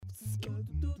Giving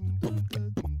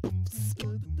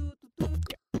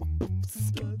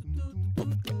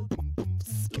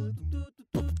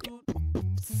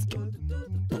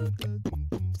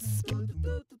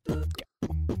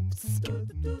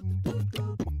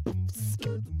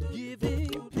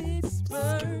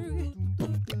Pittsburgh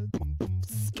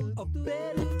a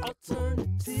better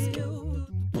alternative.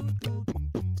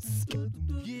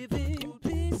 Giving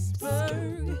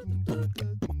Pittsburgh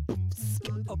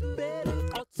a better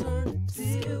alternative.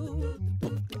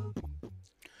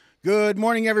 Good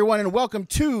morning, everyone, and welcome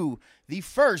to the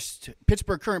first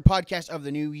Pittsburgh Current podcast of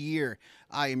the new year.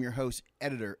 I am your host,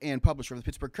 editor, and publisher of the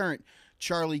Pittsburgh Current,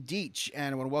 Charlie Deitch,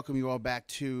 and I want to welcome you all back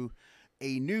to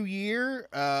a new year,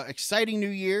 exciting new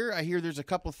year. I hear there's a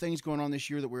couple of things going on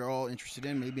this year that we're all interested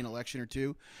in, maybe an election or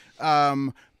two.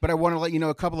 But I want to let you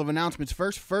know a couple of announcements.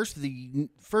 First, the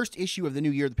first issue of the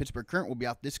new year of the Pittsburgh Current will be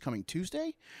out this coming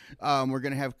Tuesday. We're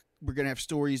gonna have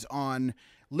stories on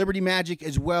Liberty Magic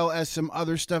as well as some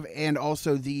other stuff, and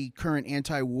also the current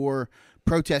anti-war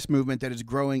protest movement that is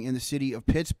growing in the city of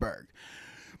Pittsburgh.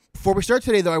 Before we start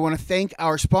today, though, I want to thank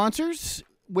our sponsors,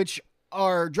 which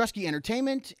are Drusky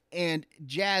Entertainment and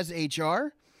Jazz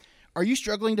HR. Are you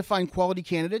struggling to find quality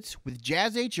candidates? With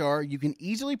Jazz HR, you can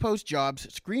easily post jobs,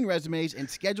 screen resumes, and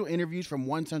schedule interviews from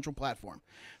one central platform.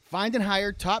 Find and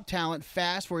hire top talent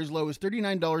fast for as low as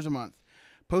 $39 a month.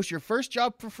 Post your first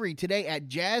job for free today at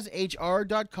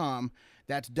jazzhr.com.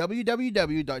 That's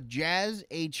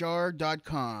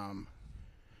www.jazzhr.com.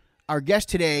 Our guest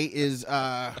today is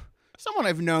someone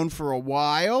I've known for a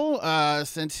while,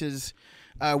 since his...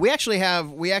 We actually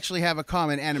have a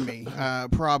common enemy,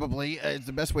 probably is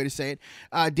the best way to say it.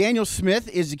 Daniel Smith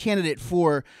is a candidate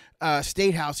for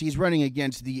State House. He's running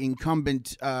against the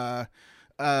incumbent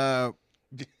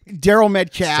Daryl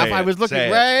Metcalf. I was looking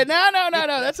right. No,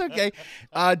 that's okay.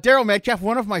 Daryl Metcalf,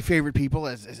 one of my favorite people,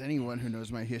 as anyone who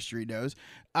knows my history knows.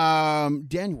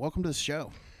 Daniel, welcome to the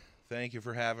show. Thank you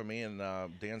for having me, and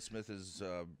Dan Smith is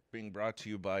being brought to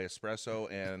you by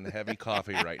espresso and heavy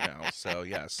coffee right now. So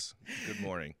yes, good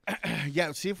morning.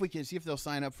 Yeah, see if they'll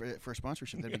sign up for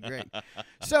sponsorship. That'd be great.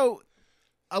 So,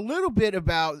 a little bit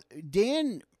about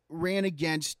Dan ran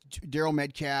against Daryl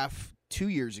Metcalf 2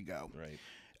 years ago. Right.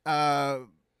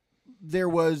 There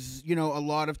was, a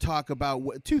lot of talk about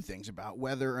two things about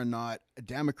whether or not a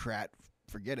Democrat.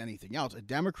 Forget anything else, a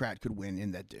Democrat could win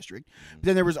in that district. But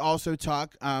then there was also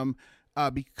talk,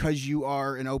 because you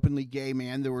are an openly gay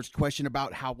man, there was question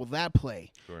about how will that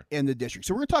play in the district.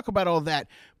 So we're going to talk about all that.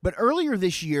 But earlier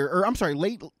this year,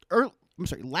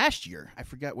 last year, I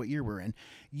forgot what year we're in,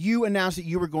 you announced that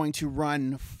you were going to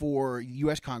run for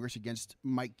U.S. Congress against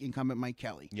incumbent Mike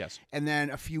Kelly. Yes. And then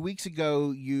a few weeks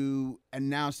ago, you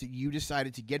announced that you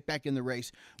decided to get back in the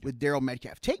race with Daryl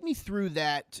Metcalf. Take me through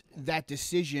that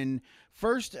decision.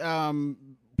 First,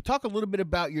 talk a little bit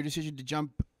about your decision to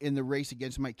jump in the race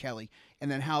against Mike Kelly,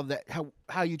 and then how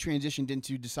you transitioned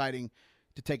into deciding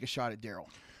to take a shot at Daryl.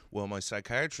 Well, my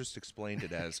psychiatrist explained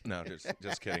it as no,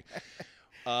 just kidding.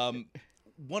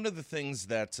 One of the things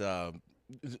that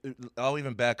I'll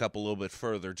even back up a little bit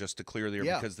further just to clear the air,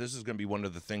 because this is going to be one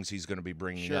of the things he's going to be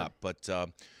bringing up. But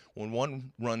when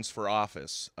one runs for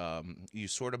office, you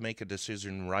sort of make a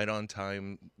decision right on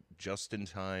time, just in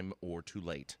time, or too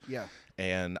late. Yeah.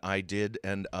 And I did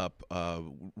end up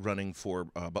running for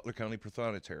Butler County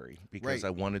Prothonotary because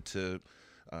I wanted to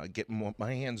get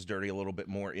my hands dirty a little bit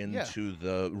more into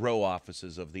the row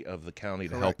offices of the county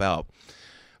to help out.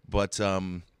 But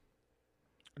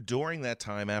during that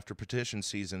time, after petition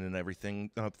season and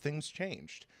everything, things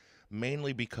changed.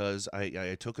 Mainly because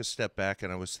I took a step back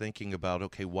and I was thinking about,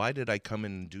 okay, why did I come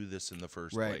in and do this in the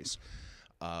first place?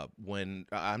 When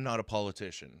I'm not a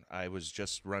politician, I was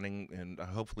just running, and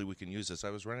hopefully we can use this. I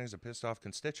was running as a pissed off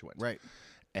constituent. Right.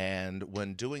 And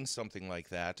when doing something like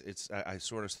that, I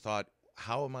sort of thought,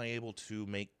 how am I able to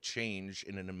make change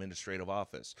in an administrative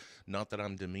office? Not that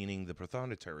I'm demeaning the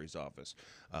Prothonotary's office.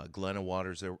 Glenna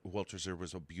Walters there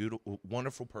was a beautiful,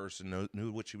 wonderful person,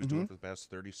 knew what she was doing for the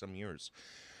past 30-some years.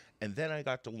 And then I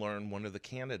got to learn one of the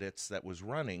candidates that was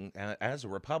running as a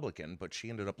Republican, but she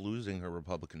ended up losing her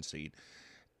Republican seat.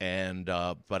 And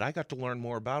but I got to learn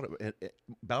more about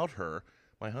her,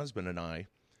 my husband and I,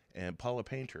 and Paula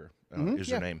Painter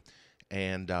is her name.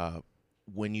 And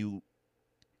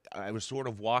I was sort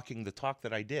of walking the talk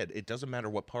that I did. It doesn't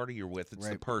matter what party you're with; it's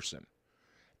the person.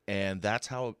 And that's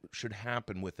how it should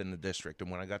happen within the district.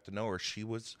 And when I got to know her, she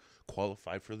was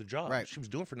qualified for the job. Right. She was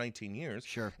doing it for 19 years.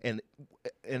 Sure. And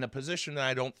in a position that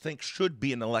I don't think should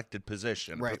be an elected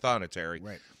position,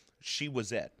 Prothonotary, she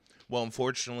was it. Well,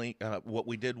 unfortunately, what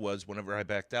we did was whenever I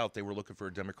backed out, they were looking for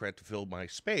a Democrat to fill my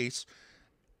space.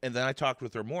 And then I talked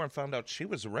with her more and found out she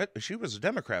was a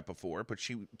Democrat before, but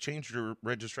she changed her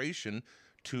registration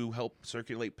to help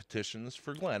circulate petitions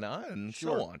for Glenna and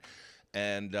so on.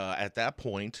 And at that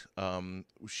point,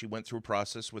 she went through a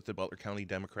process with the Butler County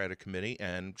Democratic Committee,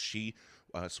 and she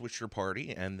switched her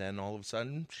party, and then all of a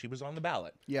sudden, she was on the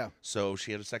ballot. Yeah. So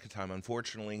she had a second time.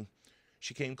 Unfortunately,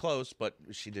 she came close, but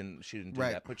she didn't do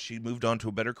Right. that. But she moved on to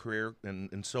a better career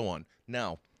and so on.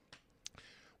 Now,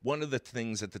 one of the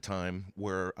things at the time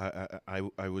where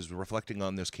I was reflecting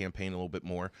on this campaign a little bit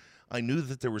more, I knew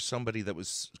that there was somebody that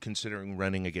was considering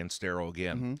running against Darrell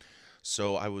again.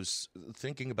 So I was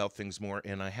thinking about things more,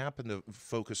 and I happened to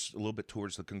focus a little bit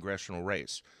towards the congressional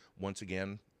race. Once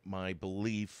again, my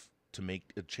belief to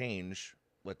make a change,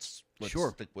 let's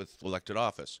Sure. stick with elected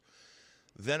office.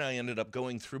 Then I ended up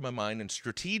going through my mind, and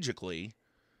strategically,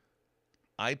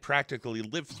 I practically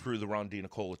lived through the Ron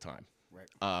DiNicola time.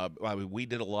 Right. We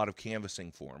did a lot of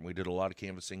canvassing for him. We did a lot of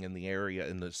canvassing in the area,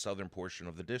 in the southern portion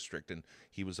of the district, and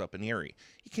he was up in Erie.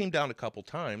 He came down a couple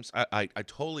times. I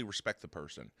totally respect the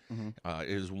person.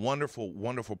 Is wonderful,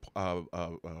 wonderful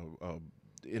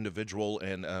individual,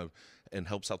 and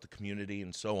helps out the community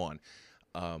and so on.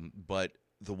 But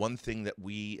the one thing that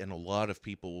we and a lot of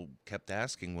people kept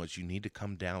asking was, you need to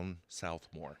come down south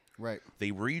more. Right.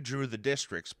 They redrew the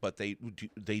districts, but they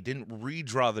didn't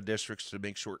redraw the districts to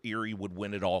make sure Erie would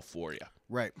win it all for you.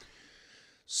 Right.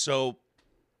 So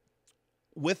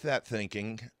with that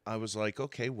thinking, I was like,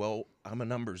 okay, well, I'm a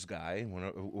numbers guy.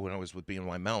 When I was with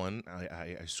BNY Mellon,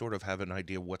 I sort of have an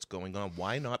idea of what's going on.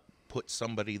 Why not put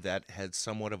somebody that had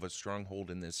somewhat of a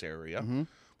stronghold in this area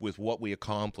with what we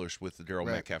accomplished with the Darrell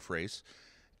Right. Metcalf race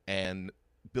and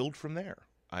build from there?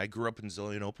 I grew up in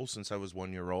Zillionople since I was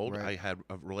 1 year old. Right. I had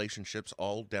relationships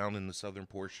all down in the southern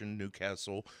portion,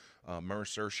 Newcastle,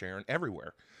 Mercer, Sharon,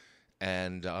 everywhere.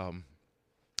 And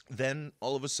then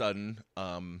all of a sudden,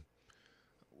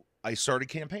 I started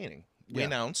campaigning. We Yeah.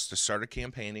 announced, I started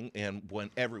campaigning and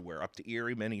went everywhere, up to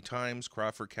Erie many times,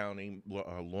 Crawford County,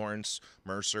 Lawrence,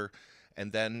 Mercer.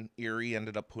 And then Erie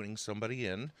ended up putting somebody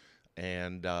in.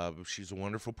 And she's a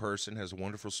wonderful person, has a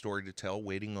wonderful story to tell,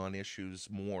 waiting on issues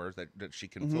more that she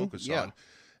can focus yeah. on.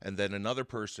 And then another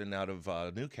person out of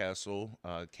Newcastle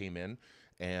came in,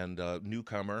 and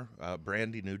newcomer,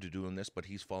 Brandy, new to doing this, but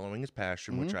he's following his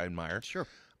passion, which I admire. Sure.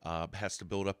 Has to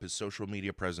build up his social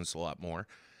media presence a lot more.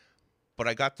 But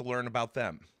I got to learn about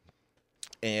them.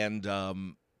 And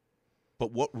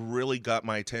but what really got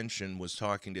my attention was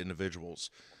talking to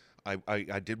individuals.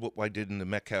 I did what I did in the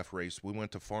Metcalf race. We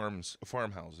went to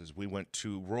farmhouses. We went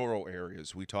to rural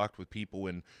areas. We talked with people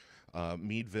in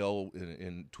Meadville,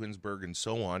 in Twinsburg, and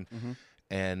so on.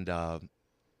 And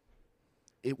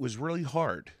it was really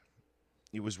hard.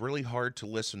 It was really hard to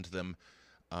listen to them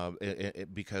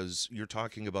because you're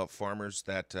talking about farmers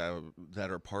that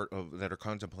are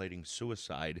contemplating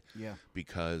suicide Yeah.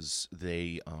 because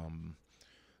they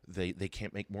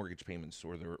can't make mortgage payments,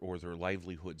 or their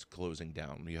livelihoods closing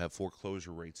down. You have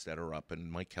foreclosure rates that are up,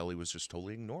 and Mike Kelly was just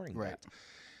totally ignoring Right. that.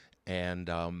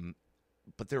 And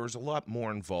but there was a lot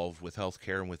more involved with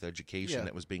healthcare and with education Yeah.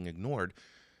 that was being ignored.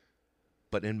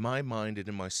 But in my mind and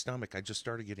in my stomach, I just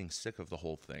started getting sick of the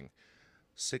whole thing.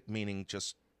 Sick meaning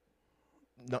just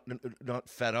not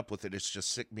fed up with it. It's just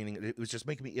sick meaning it was just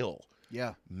making me ill.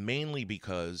 Yeah. Mainly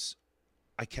because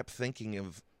I kept thinking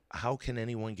of, how can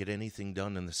anyone get anything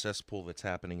done in the cesspool that's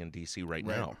happening in D.C. right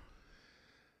Right. now?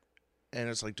 And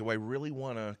it's like, do I really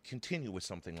want to continue with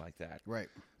something like that? Right.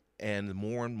 And the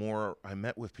more and more I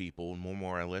met with people, and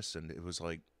more I listened, it was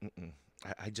like,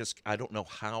 I don't know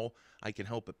how I can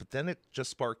help it. But then it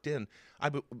just sparked in.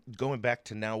 Going back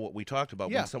to now what we talked about,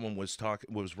 Yeah. when someone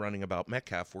was running about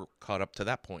Metcalf, we're caught up to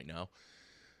that point now.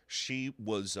 She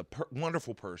was a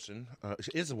wonderful person.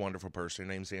 She is a wonderful person.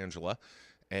 Her name's Angela.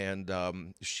 And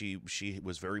she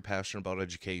was very passionate about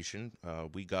education.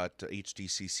 We got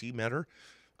HDCC met her.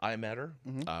 I met her.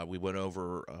 We went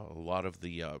over a lot of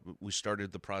the. We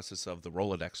started the process of the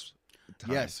Rolodex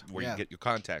time, Yes, where yeah. you get your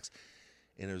contacts.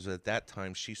 And it was at that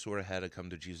time she sort of had to come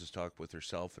to Jesus Talk with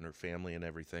herself and her family and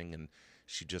everything, and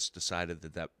she just decided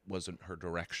that wasn't her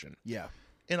direction. Yeah.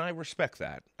 And I respect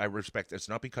that. It's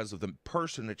not because of the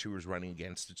person that she was running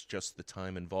against. It's just the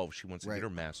time involved. She wants to Right. get her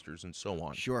master's and so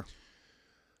on. Sure.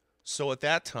 So at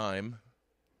that time,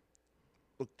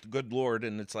 look, the good Lord,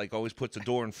 and it's like always puts a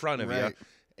door in front of Right. you.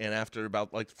 And after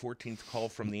about like the 14th call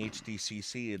from the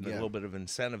HDCC and a Yeah. little bit of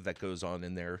incentive that goes on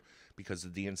in there because the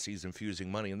DNC is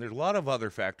infusing money, and there's a lot of other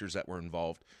factors that were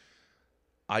involved,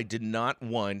 I did not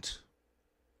want,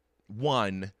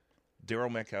 Darrell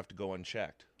Metcalf to go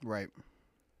unchecked. Right.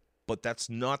 But that's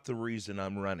not the reason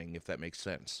I'm running, if that makes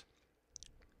sense.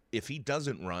 If he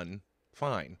doesn't run,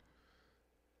 fine.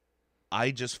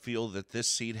 I just feel that this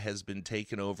seat has been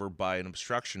taken over by an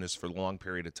obstructionist for a long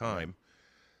period of time,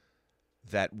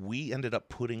 that we ended up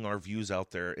putting our views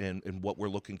out there and what we're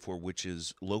looking for, which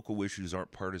is local issues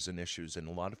aren't partisan issues, and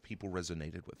a lot of people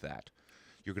resonated with that.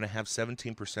 You're going to have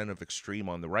 17% of extreme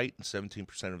on the right and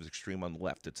 17% of extreme on the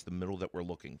left. It's the middle that we're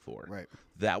looking for. Right.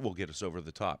 That will get us over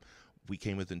the top. We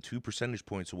came within 2 percentage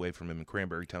points away from him in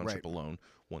Cranberry Township alone,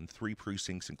 won 3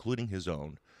 precincts, including his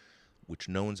own, which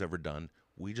no one's ever done.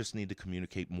 We just need to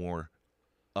communicate more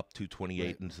up to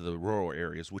 28 into the rural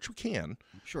areas, which we can.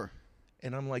 Sure.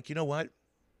 And I'm like, you know what?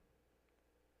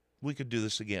 We could do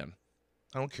this again.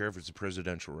 I don't care if it's a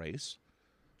presidential race,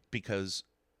 because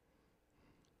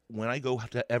when I go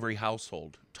to every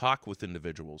household, talk with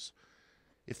individuals,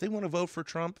 if they want to vote for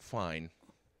Trump, fine.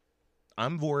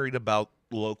 I'm worried about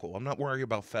local. I'm not worried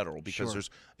about federal, because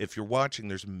if you're watching,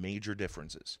 there's major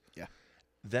differences. Yeah.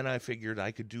 Then I figured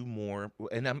I could do more,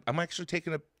 and I'm actually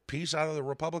taking a piece out of the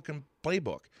Republican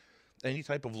playbook. Any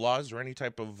type of laws or any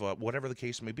type of whatever the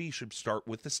case may be should start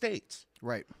with the states.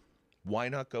 Right. Why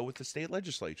not go with the state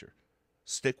legislature?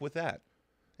 Stick with that.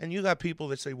 And you got people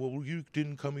that say, well, you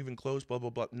didn't come even close, blah, blah,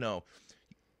 blah. No.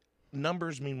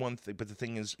 Numbers mean one thing, but the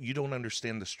thing is, you don't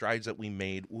understand the strides that we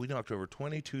made. We knocked over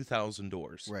 22,000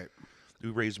 doors. Right. We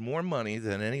raised more money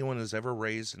than anyone has ever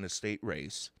raised in a state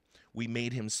race. We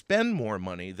made him spend more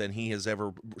money than he has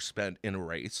ever spent in a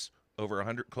race, over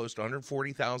close to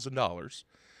 $140,000.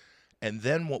 And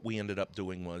then what we ended up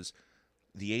doing was,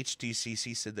 the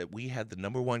HDCC said that we had the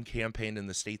 #1 campaign in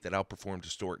the state that outperformed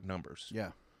historic numbers.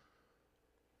 Yeah.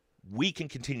 We can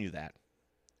continue that.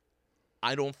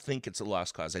 I don't think it's a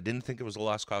lost cause. I didn't think it was a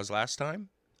lost cause last time.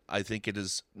 I think it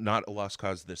is not a lost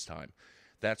cause this time.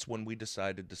 That's when we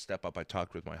decided to step up. I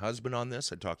talked with my husband on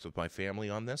this. I talked with my family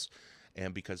on this.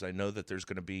 And because I know that there's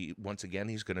going to be, once again,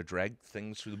 he's going to drag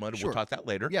things through the mud. Sure. We'll talk that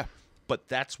later. Yeah. But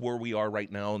that's where we are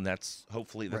right now, and that's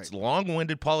hopefully that's a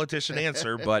long-winded politician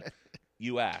answer, but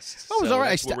you asked. Oh, it was so all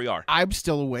right. That's where we are. I'm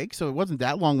still awake, so it wasn't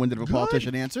that long-winded of a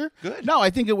politician answer. Good. No, I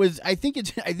think it was.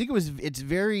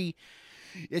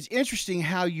 It's interesting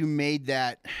how you made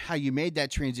that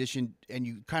transition, and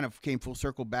you kind of came full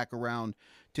circle back around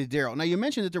to Darrell. Now, you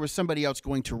mentioned that there was somebody else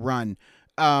going to run,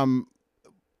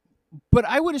 but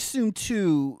I would assume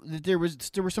too that there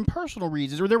were some personal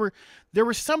reasons, or there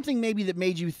was something maybe that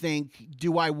made you think,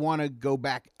 do I want to go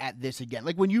back at this again?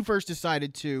 Like when you first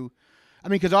decided to, I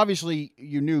mean, because obviously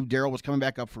you knew Darrell was coming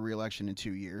back up for re-election in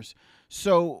 2 years.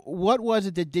 So what was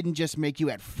it that didn't just make you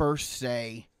at first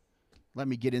say, let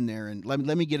me get in there and let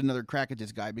me get another crack at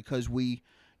this guy, because we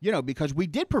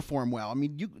did perform well. I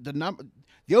mean,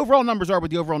 the overall numbers are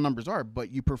what the overall numbers are,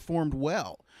 but you performed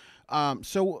well.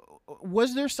 So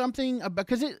was there something about,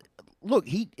 because it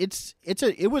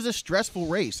was a stressful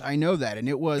race. I know that. And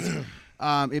it was,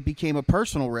 it became a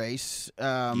personal race,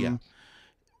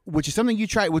 which is something you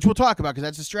tried, which we'll talk about, because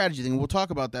that's a strategy thing. We'll talk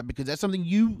about that, because that's something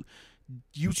you,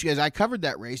 as I covered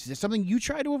that race, it's something you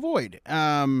try to avoid.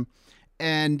 I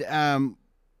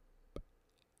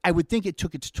would think it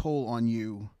took its toll on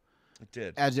you. It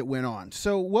did. As it went on.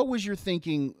 So what was your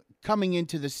thinking coming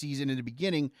into the season in the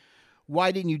beginning?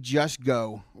 Why didn't you just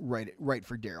go right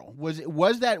for Darrell? Was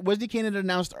the candidate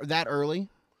announced that early?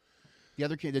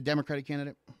 The Democratic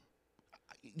candidate?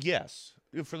 Yes,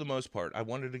 for the most part. I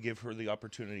wanted to give her the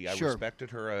opportunity. I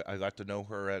respected her. I got to know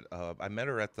her I met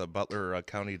her at the Butler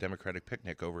County Democratic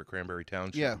picnic over at Cranberry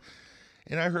Township. Yeah.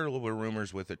 And I heard a little bit of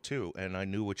rumors with it too, and I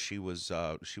knew what she was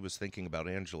thinking about.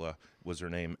 Angela was her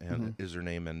name, and is her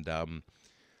name, and I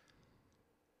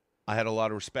had a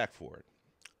lot of respect for it.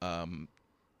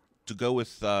 To go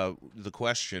with the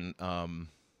question,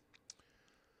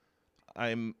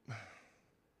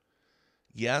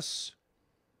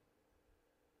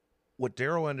 what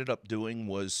Darrell ended up doing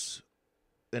was,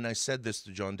 and I said this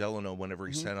to John Delano whenever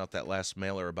he sent out that last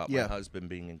mailer about my husband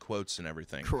being in quotes and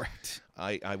everything. Correct.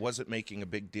 I wasn't making a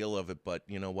big deal of it, but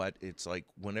you know what? It's like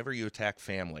whenever you attack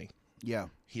family. Yeah.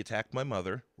 He attacked my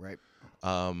mother. Right.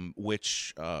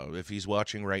 Which, if he's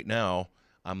watching right now,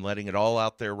 I'm letting it all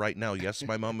out there right now. Yes,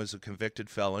 my mom is a convicted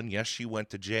felon. Yes, she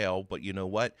went to jail. But you know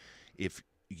what? If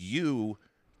you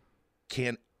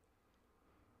can't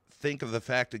think of the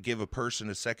fact to give a person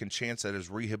a second chance that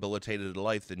has rehabilitated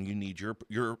life, then you need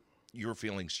your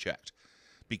feelings checked.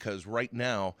 Because right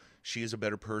now, she is a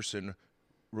better person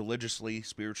religiously,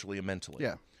 spiritually, and mentally.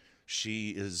 Yeah.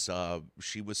 She was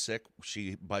sick.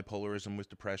 Bipolarism with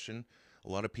depression. A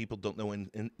lot of people don't know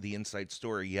in the inside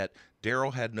story yet.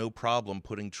 Darrell had no problem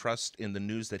putting trust in the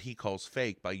news that he calls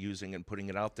fake by using and putting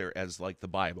it out there as like the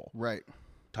Bible. Right.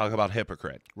 Talk about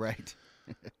hypocrite. Right.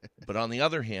 But on the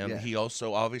other hand, Yeah. he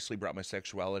also obviously brought my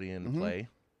sexuality into play.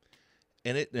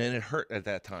 And it hurt at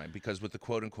that time because with the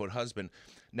quote unquote husband.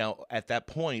 Now, at that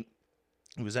point,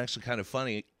 it was actually kind of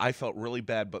funny. I felt really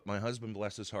bad, but my husband,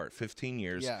 bless his heart, 15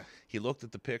 years, Yeah. he looked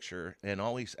at the picture and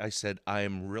I said, I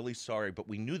am really sorry, but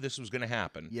we knew this was going to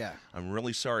happen. Yeah. I'm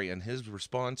really sorry. And his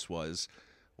response was,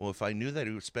 well, if I knew that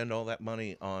he would spend all that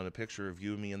money on a picture of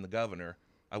you, me, and the governor,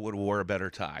 I would have wore a better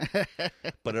tie.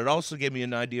 But it also gave me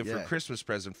an idea for a Yeah. Christmas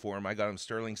present for him. I got him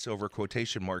sterling silver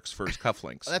quotation marks for his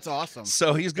cufflinks. That's awesome.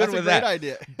 So he's good That's with a great that.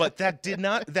 idea. But that did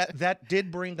not that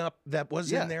did bring up that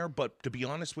was Yeah. in there. But to be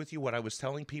honest with you, what I was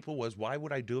telling people was, why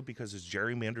would I do it? Because it's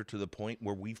gerrymandered to the point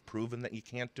where we've proven that you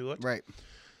can't do it. Right.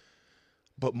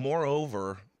 But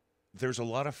moreover, there's a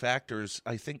lot of factors.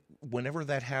 I think whenever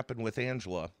that happened with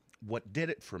Angela, what did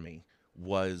it for me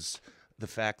was the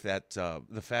fact that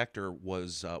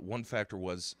one factor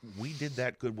was we did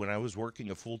that good when I was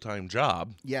working a full-time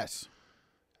job. Yes.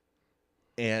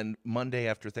 And Monday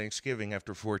after Thanksgiving,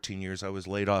 after 14 years, I was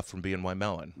laid off from BNY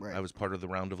Mellon. Right. I was part of the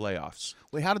round of layoffs.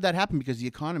 Wait, how did that happen? Because the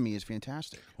economy is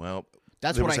fantastic. Well,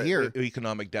 That's there what was I a- hear.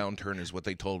 Economic downturn is what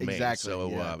they told me. Exactly,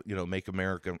 So, yeah. make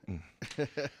America.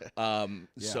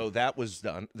 So that was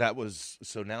done.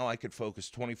 So now I could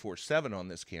focus 24/7 on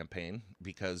this campaign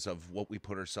because of what we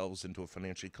put ourselves into a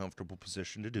financially comfortable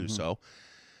position to do so.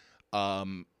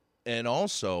 And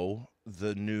also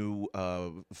the new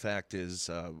fact is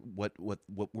what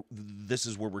this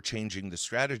is where we're changing the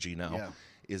strategy now Yeah.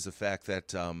 is the fact that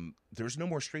there's no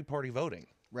more street party voting.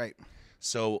 Right.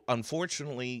 So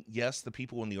unfortunately, yes, the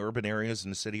people in the urban areas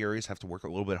and the city areas have to work a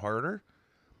little bit harder,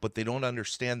 but they don't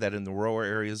understand that in the rural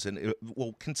areas and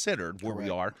considered where we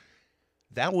Correct. are.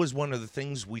 That was one of the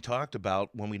things we talked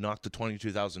about when we knocked the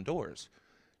 22,000 doors.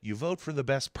 You vote for the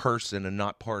best person and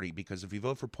not party, because if you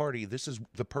vote for party, this is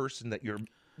the person that you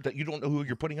don't know who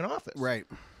you're putting in office. Right.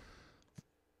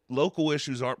 Local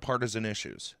issues aren't partisan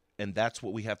issues, and that's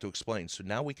what we have to explain. So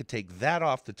now we could take that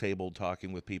off the table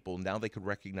talking with people. Now they could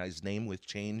recognize name with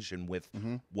change and with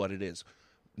what it is.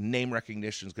 Name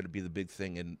recognition is going to be the big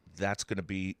thing, and that's going to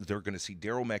be they're going to see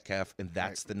Daryl Metcalf, and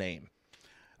that's the name.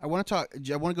 I want to talk.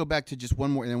 I want to go back to just one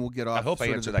more, and then we'll get off. I hope I sort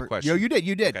of answered the that question. No, you did.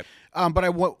 You did. Okay.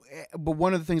 But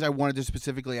one of the things I wanted to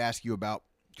specifically ask you about,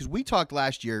 because we talked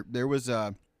last year.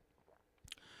 Last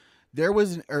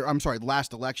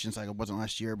election cycle. It wasn't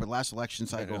last year, but last election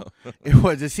cycle. It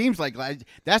was. It seems like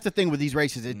that's the thing with these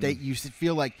races. You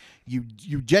feel like you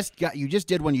just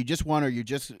did one, you just won, or you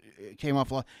just came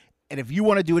off. And if you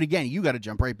want to do it again, you got to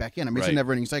jump right back in. I mean, it's a Right.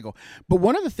 never-ending cycle. But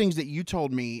one of the things that you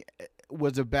told me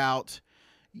was about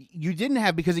you didn't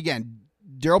have, because again,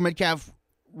 Daryl Metcalf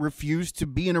refused to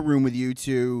be in a room with you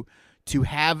to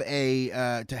have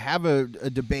a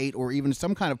debate or even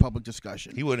some kind of public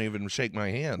discussion. He wouldn't even shake my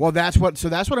hand. Well, that's what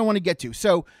I want to get to.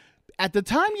 So at the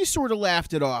time you sort of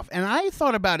laughed it off, and I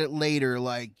thought about it later,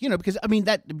 like, because I mean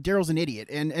that Daryl's an idiot,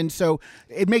 and so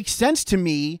it makes sense to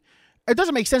me. It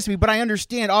doesn't make sense to me, but I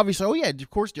understand. Obviously, oh yeah, of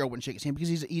course Daryl wouldn't shake his hand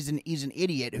because he's an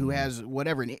idiot who has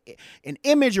whatever an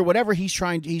image or whatever he's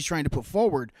trying to put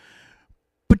forward.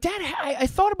 But I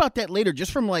thought about that later,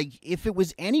 just from like if it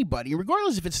was anybody,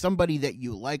 regardless if it's somebody that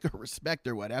you like or respect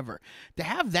or whatever, to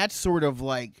have that sort of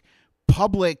like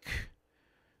public.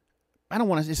 I don't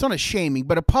want to. It's not a shaming,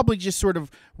 but a public just sort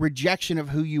of rejection of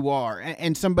who you are,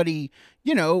 and somebody.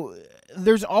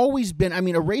 There's always been. I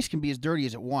mean, a race can be as dirty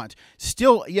as it wants.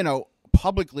 Still,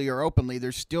 publicly or openly,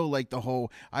 there's still like the whole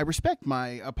I respect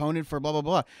my opponent for blah blah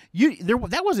blah.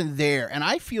 That wasn't there, and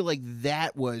I feel like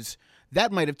that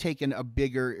might have taken a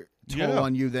bigger toll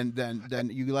on you than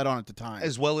you let on at the time.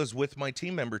 As well as with my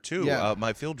team member too. Yeah.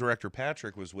 My field director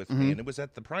Patrick was with me, and it was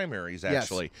at the primaries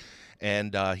actually.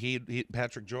 And he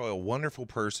Patrick Joy, a wonderful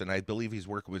person. I believe he's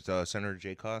working with Senator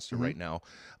Jay Costa right now.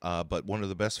 But one of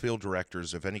the best field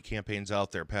directors of any campaigns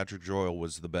out there. Patrick Joy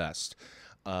was the best.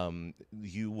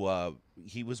 He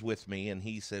was with me, and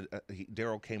he said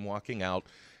Daryl came walking out.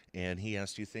 And he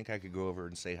asked, "Do you think I could go over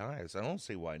and say hi?" I said, "I don't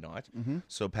see why not."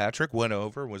 So Patrick went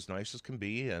over, was nice as can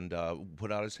be, and put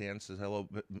out his hand, says, "Hello,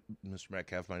 Mr.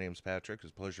 Metcalf. My name's Patrick.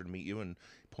 It's a pleasure to meet you." And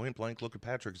point blank looked at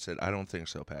Patrick and said, "I don't think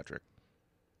so, Patrick."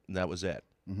 And that was it.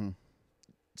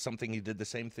 Something he did the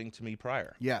same thing to me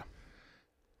prior. Yeah.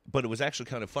 But it was actually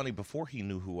kind of funny. Before he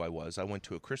knew who I was, I went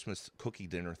to a Christmas cookie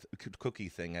dinner, cookie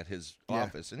thing at his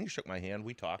office, and he shook my hand.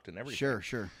 We talked and everything.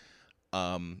 Sure.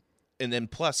 And then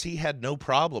plus he had no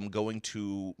problem going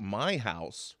to my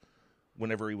house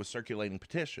whenever he was circulating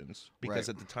petitions, because Right.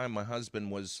 at the time my husband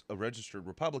was a registered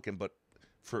Republican, but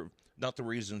for not the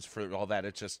reasons for all that.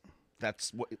 It's just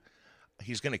that's what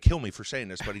he's going to kill me for saying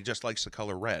this, but he just likes the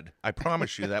color red. I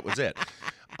promise you that was it.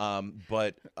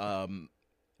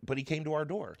 but he came to our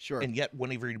door. Sure. And yet,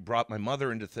 whenever he brought my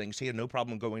mother into things, he had no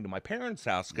problem going to my parents'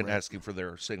 house and asking for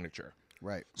their signature.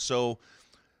 Right. So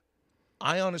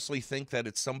I honestly think that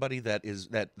it's somebody that is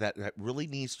that really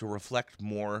needs to reflect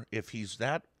more. If he's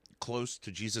that close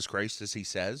to Jesus Christ as he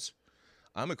says,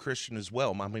 I'm a Christian as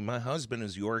well. I mean, my husband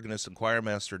is the organist and choir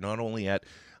master, not only at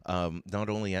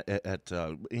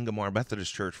Ingomar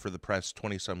Methodist Church for the past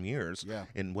 20-some years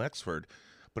in Wexford,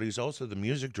 but he's also the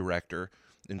music director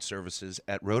in services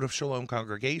at Road of Shalom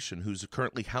Congregation, who's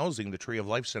currently housing the Tree of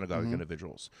Life Synagogue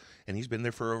individuals, and he's been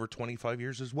there for over 25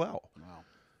 years as well. Wow!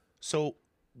 So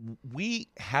we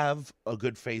have a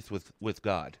good faith with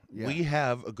God. Yeah. We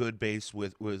have a good base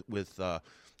with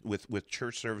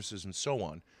church services and so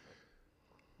on.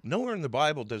 Nowhere in the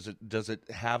Bible does it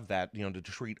have that, to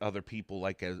treat other people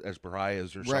like as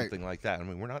pariahs or something like that. I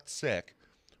mean, we're not sick.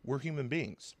 We're human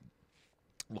beings.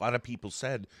 A lot of people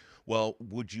said, well,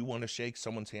 would you want to shake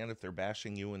someone's hand if they're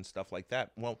bashing you and stuff like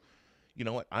that? Well, you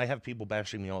know what? I have people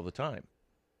bashing me all the time.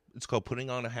 It's called putting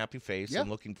on a happy face and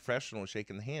looking professional and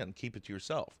shaking the hand. Keep it to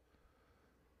yourself.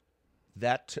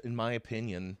 That, in my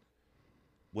opinion,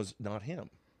 was not him.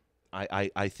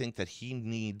 I think that he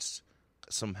needs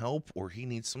some help, or he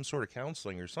needs some sort of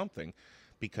counseling or something,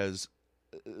 because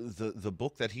the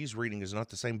book that he's reading is not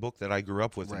the same book that I grew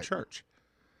up with in church.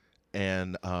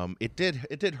 And it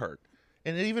did hurt.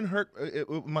 And it even hurt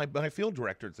my field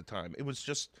director at the time. It was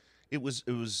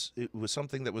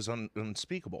something that was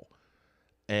unspeakable.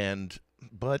 And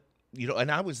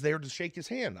I was there to shake his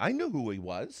hand. I knew who he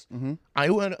was. Mm-hmm. I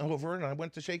went over and I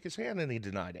went to shake his hand, and he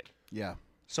denied it. Yeah.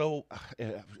 So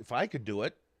if I could do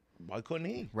it, why couldn't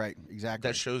he? Right. Exactly.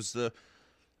 That shows the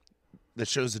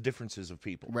differences of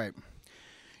people. Right.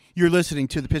 You're listening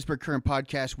to the Pittsburgh Current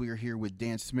Podcast. We are here with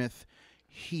Dan Smith.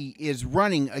 He is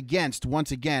running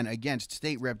once again against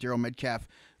State Rep Daryl Metcalf,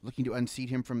 looking to unseat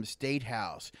him from the State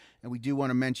House. And we do want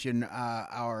to mention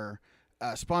our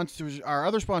sponsors. Our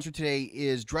other sponsor today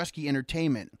is Drusky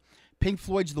Entertainment. Pink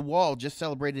Floyd's The Wall just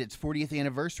celebrated its 40th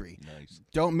anniversary. Nice.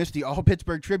 Don't miss the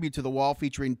all-Pittsburgh tribute to The Wall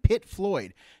featuring Pit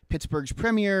Floyd, Pittsburgh's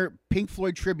premier Pink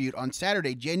Floyd tribute on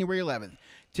Saturday, January 11th.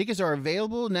 Tickets are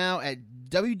available now at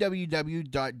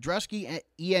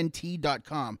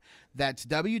www.druskyent.com. That's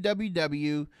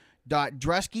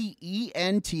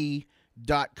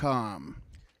www.druskyent.com.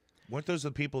 Weren't those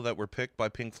the people that were picked by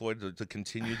Pink Floyd to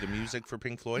continue the music for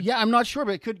Pink Floyd? Yeah, I'm not sure,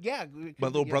 but it could, My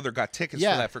little brother got tickets for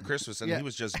that for Christmas, and he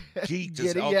was just geeked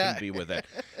as hell can be with it.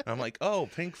 And I'm like, oh,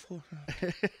 Pink Floyd.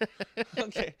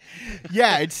 Okay.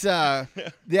 Yeah, it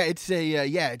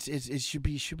should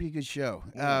be a good show.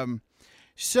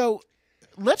 So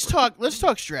let's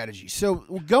talk strategy. So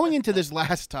going into this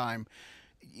last time,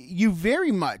 you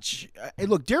very much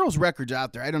look, Daryl's record's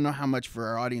out there. I don't know how much for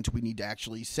our audience we need to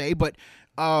actually say, but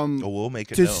we'll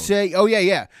make it to known. say,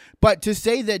 but to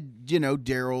say that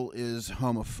Daryl is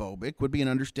homophobic would be an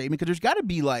understatement, because there's got to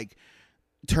be like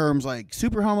terms like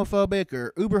super homophobic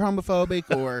or uber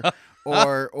homophobic or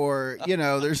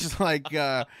there's like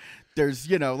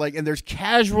there's and there's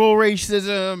casual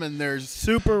racism and there's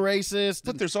super racist,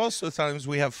 but there's also times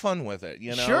we have fun with it.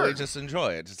 Sure. We just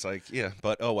enjoy it. It's like,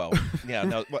 but oh well,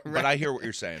 no. But I hear what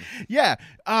you're saying. Yeah,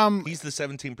 he's the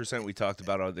 17% we talked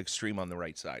about on the extreme on the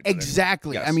right side.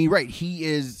 Exactly. Yes. I mean, right. He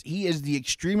is the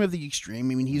extreme of the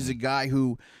extreme. I mean, he's a guy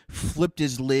who flipped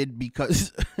his lid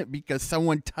because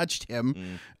someone touched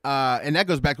him, and that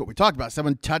goes back to what we talked about.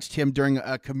 Someone touched him during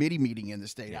a committee meeting in the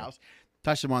State House.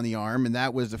 Touched him on the arm, and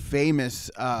that was a famous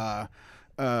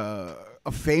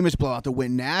blowout to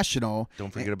win national. Don't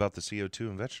forget about the CO2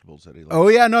 and vegetables that he likes. Oh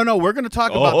yeah, no, we're going to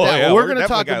talk about that. Yeah, we're going to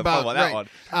talk about that one.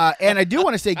 And I do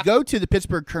want to say, go to the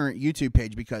Pittsburgh Current YouTube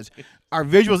page, because our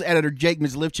visuals editor Jake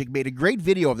Mislivchik made a great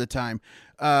video of the time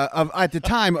of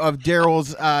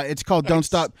Daryl's. It's called Don't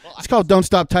Stop. It's called Don't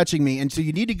Stop Touching Me, and so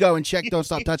you need to go and check Don't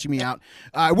Stop Touching Me out.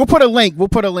 We'll put a link.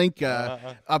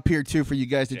 Up here too for you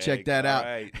guys to check that out.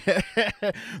 Right.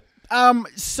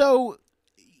 So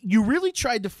you really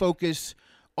tried to focus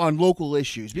on local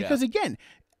issues, because again,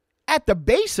 at the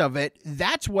base of it,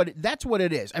 that's what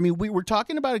it is. I mean, we were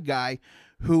talking about a guy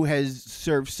who has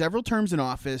served several terms in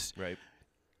office. Right.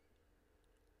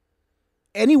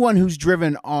 Anyone who's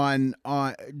driven on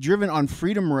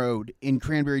Freedom Road in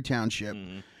Cranberry Township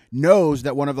knows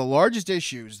that one of the largest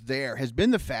issues there has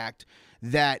been the fact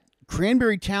that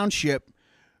Cranberry Township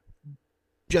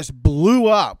just blew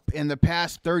up in the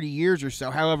past 30 years or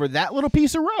so. However, that little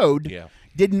piece of road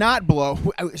did not blow.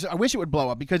 I wish it would blow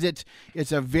up, because it's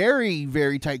a very,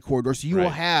 very tight corridor. So you will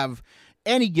have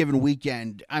any given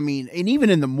weekend. I mean, and even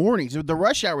in the mornings, the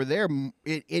rush hour there,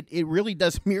 it really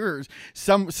does mirror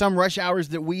some rush hours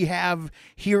that we have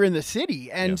here in the city.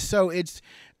 And so it's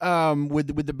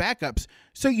with the backups.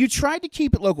 So you tried to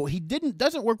keep it local. He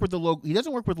doesn't work with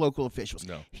local officials.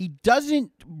 No. He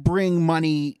doesn't bring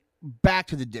money back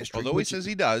to the district. Although he says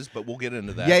he does, but we'll get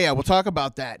into that. Yeah, we'll talk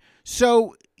about that.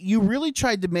 So you really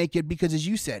tried to make it because, as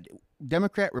you said,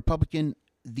 Democrat, Republican,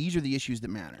 these are the issues that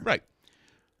matter. Right.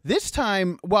 This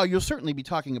time, while you'll certainly be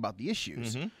talking about the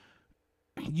issues,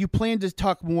 you plan to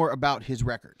talk more about his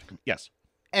record. Yes.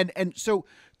 And so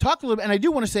talk a little bit, and I do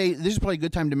want to say this is probably a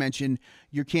good time to mention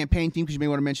your campaign team because you may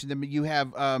want to mention them. You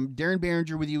have Darren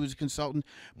Behringer with you as a consultant,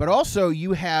 but also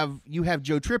you have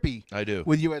Joe Trippi I do.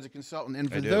 with you as a consultant. And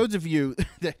for those of you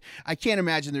that I can't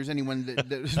imagine there's anyone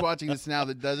that is watching this now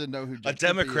that doesn't know who Joe A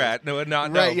Democrat. Trippi is. No,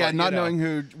 not Right, no, yeah, but, not you know. knowing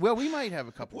who. Well, we might have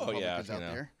a couple of Well, yeah, Republicans out you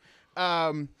know. there.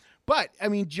 But I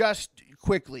mean, just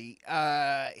quickly,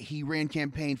 he ran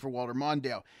campaign for Walter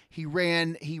Mondale. He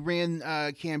ran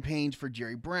campaigns for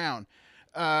Jerry Brown.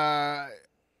 His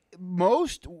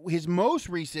most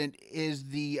recent is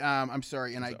the I'm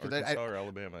sorry, and Arkansas or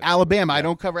Alabama? Alabama. Yeah. I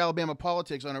don't cover Alabama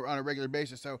politics on a regular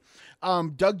basis. So,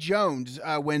 Doug Jones,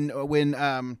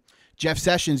 when Jeff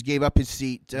Sessions gave up his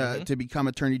seat to become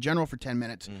Attorney General for 10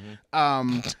 minutes.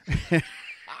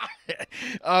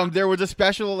 There was a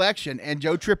special election, and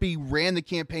Joe Trippi ran the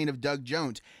campaign of Doug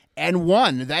Jones and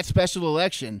won that special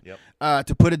election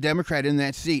to put a Democrat in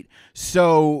that seat.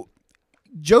 So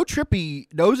Joe Trippi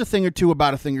knows a thing or two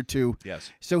about a thing or two.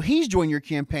 Yes. So he's joined your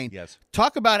campaign. Yes.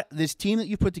 Talk about this team that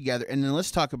you put together, and then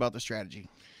let's talk about the strategy.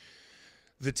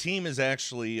 The team is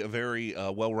actually a very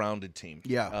well-rounded team.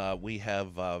 Yeah. We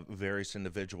have various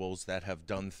individuals that have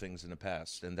done things in the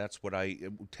past, and that's what I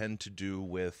tend to do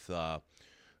with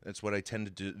that's what I tend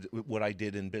to do, what I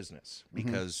did in business,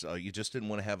 because you just didn't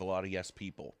want to have a lot of yes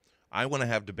people. I want to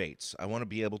have debates. I want to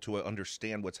be able to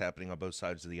understand what's happening on both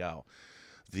sides of the aisle.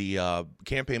 The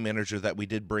campaign manager that we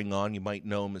did bring on, you might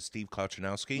know him as Steve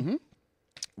Kochanowski.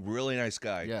 Really nice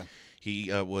guy. Yeah.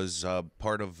 He was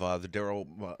part of the Daniel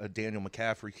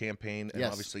McCaffrey campaign, and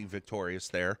obviously victorious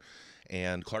there,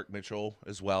 and Clark Mitchell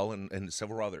as well, and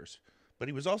several others. But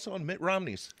he was also on Mitt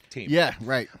Romney's team. Yeah,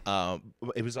 right.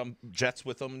 It was on Jets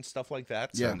with him and stuff like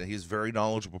that. Yeah. And he's a very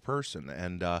knowledgeable person,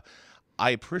 and I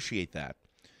appreciate that.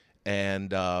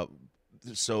 And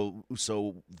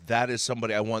so that is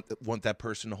somebody I want that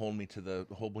person to hold me to the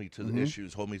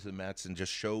issues, hold me to the mats, and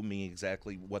just show me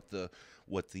exactly what the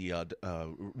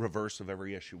reverse of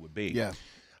every issue would be. Yeah.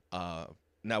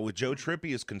 Now, with Joe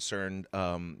Trippi is concerned,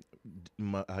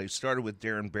 I started with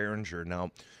Darren Behringer. Now,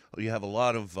 you have a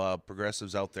lot of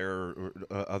progressives out there, or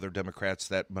other Democrats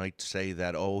that might say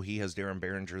that, oh, he has Darren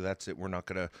Behringer, that's it, we're not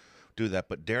going to do that.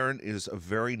 But Darren is a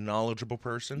very knowledgeable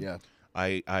person. Yeah.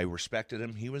 I respected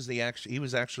him. He was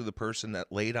actually the person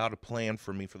that laid out a plan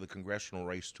for me for the congressional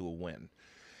race to a win.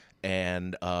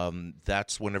 And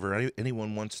that's whenever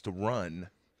anyone wants to run,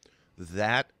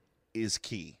 that is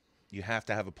key. You have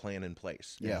to have a plan in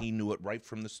place. Yeah. And he knew it right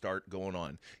from the start going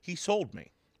on. He sold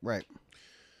me. Right.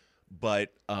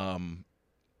 But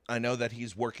I know that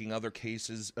he's working other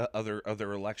cases, other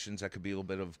elections that could be a little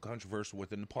bit of controversial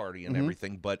within the party and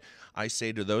everything. But I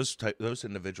say to those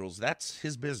individuals, that's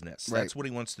his business. Right. That's what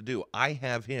he wants to do. I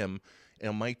have him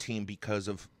on my team because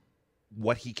of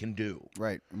what he can do.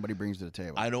 Right. And what he brings to the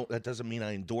table. That doesn't mean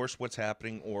I endorse what's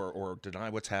happening or deny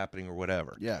what's happening or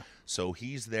whatever. Yeah. So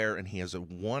he's there, and he has a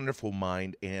wonderful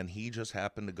mind, and he just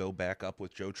happened to go back up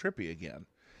with Joe Trippi again.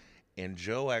 And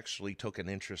Joe actually took an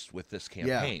interest with this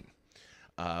campaign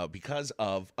because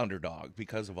of Underdog,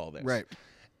 because of all this. Right.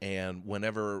 And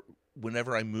whenever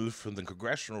I moved from the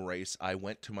congressional race, I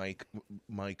went to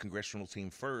my congressional team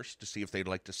first to see if they'd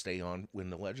like to stay on in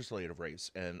the legislative race.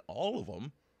 And all of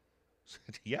them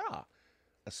said, yeah,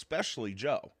 especially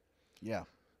Joe. Yeah.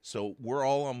 So we're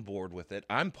all on board with it.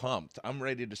 I'm pumped. I'm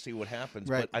ready to see what happens.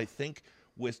 Right. But I think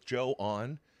with Joe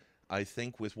on, I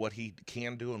think with what he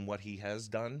can do and what he has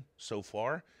done so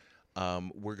far,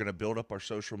 we're going to build up our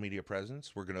social media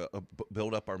presence. We're going to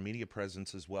build up our media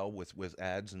presence as well with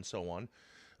ads and so on.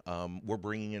 We're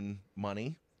bringing in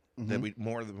money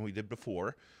more than we did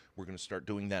before. We're going to start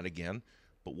doing that again.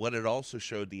 But what it also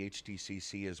showed the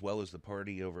HTCC as well as the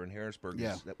party over in Harrisburg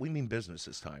is that we mean business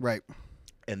this time. Right.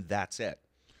 And that's it.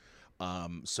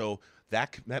 So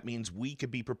that means we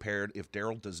could be prepared if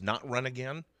Darrell does not run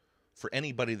again for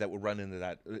anybody that would run into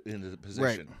the position.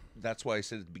 Right. That's why I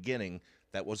said at the beginning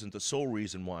that wasn't the sole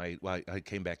reason why I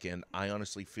came back in. I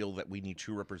honestly feel that we need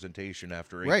true representation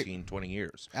after 18, 20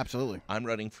 years. Absolutely. I'm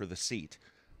running for the seat.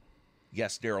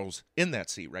 Yes, Darrell's in that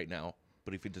seat right now,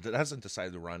 but if he doesn't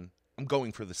decide to run, I'm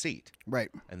going for the seat. Right.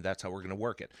 And that's how we're going to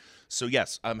work it. So,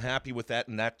 yes, I'm happy with that,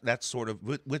 and that's sort of,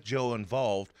 with Joe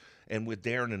involved and with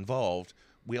Darren involved,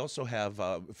 We also have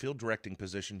field directing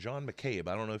position, John McCabe.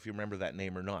 I don't know if you remember that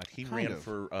name or not. He Kind ran of.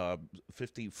 for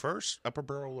 51st Upper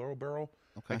Borough, Lower Borough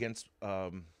Okay. against.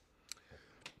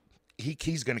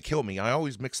 He's going to kill me. I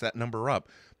always mix that number up,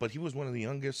 but he was one of the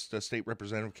youngest state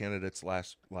representative candidates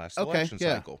last election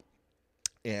cycle,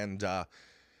 and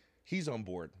he's on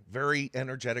board. Very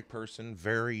energetic person,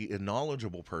 very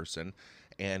knowledgeable person,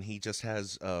 and he just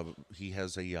has a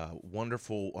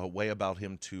wonderful way about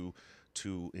him to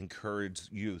encourage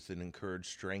youth and encourage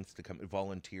strength to come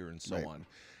volunteer and so Right. on.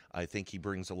 I think he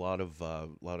brings a lot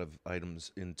of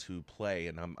items into play,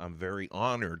 and I'm very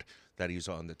honored that he's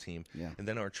on the team. Yeah. And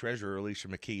then our treasurer, Alicia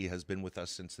McKee, has been with us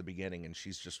since the beginning, and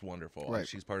she's just wonderful. Right.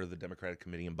 She's part of the Democratic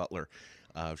Committee in Butler.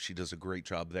 She does a great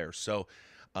job there. So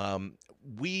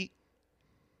we,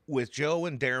 with Joe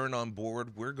and Darren on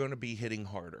board, we're going to be hitting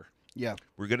harder. Yeah.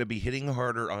 We're going to be hitting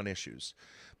harder on issues,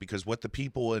 because what the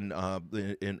people in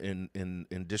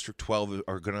District 12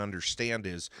 are going to understand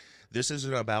is this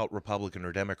isn't about Republican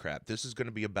or Democrat. This is going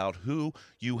to be about who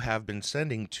you have been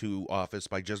sending to office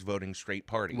by just voting straight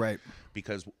party. Right.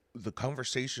 Because the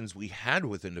conversations we had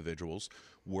with individuals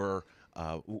were,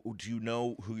 do you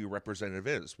know who your representative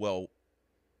is? Well,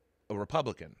 a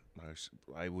Republican.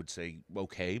 I would say,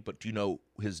 okay, but do you know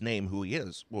his name, who he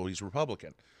is? Well, he's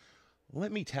Republican.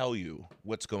 Let me tell you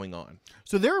what's going on.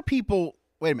 So there are people.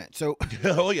 Wait a minute. So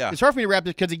Oh, yeah. it's hard for me to wrap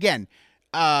this because, again,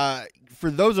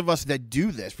 for those of us that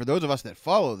do this, for those of us that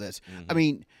follow this, I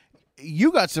mean,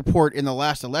 you got support in the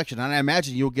last election, and I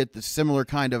imagine you'll get the similar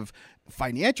kind of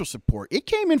financial support. It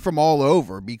came in from all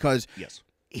over because Yes.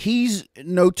 he's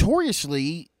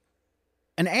notoriously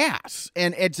an ass,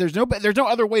 and there's no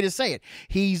other way to say it.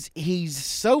 He's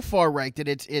so far right that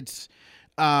it's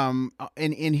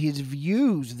in his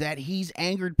views that he's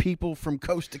angered people from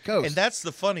coast to coast. And that's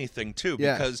the funny thing, too,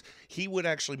 Yeah. because he would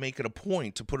actually make it a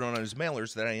point to put on his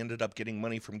mailers that I ended up getting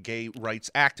money from gay rights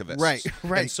activists.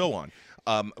 Right. And so on.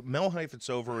 Mel Heifetz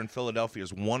over in Philadelphia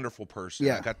is a wonderful person.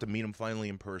 Yeah. I got to meet him finally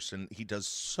in person. He does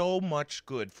so much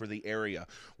good for the area.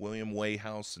 William Way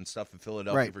House and stuff in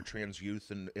Philadelphia Right. for trans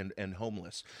youth and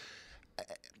homeless.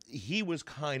 He was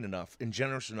kind enough and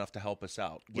generous enough to help us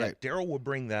out. Yet Right. Daryl would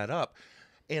bring that up.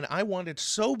 And I wanted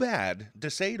so bad to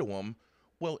say to him,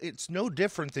 well, it's no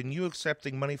different than you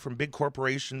accepting money from big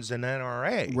corporations and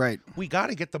NRA. Right. We got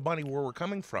to get the money where we're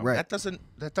coming from. Right.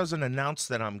 That doesn't announce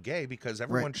that I'm gay, because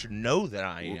everyone should know that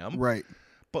I am. right.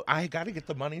 But I got to get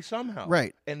the money somehow.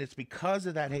 Right. And it's because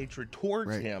of that hatred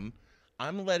towards Right. him,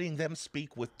 I'm letting them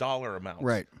speak with dollar amounts.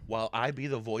 Right. While I be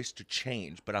the voice to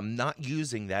change, but I'm not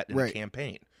using that in Right. a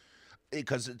campaign,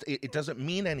 because it doesn't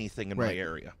mean anything in my Right.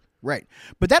 area. Right.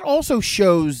 But that also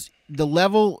shows the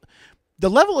level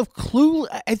of clue.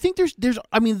 I think his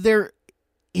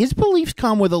beliefs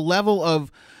come with a level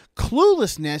of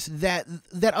cluelessness that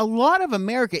a lot of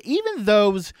America,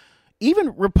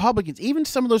 even Republicans, even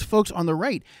some of those folks on the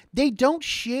right, they don't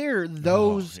share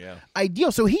those yeah.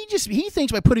 ideals. So he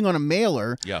thinks by putting on a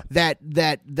mailer Yeah. that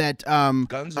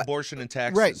Guns, abortion, and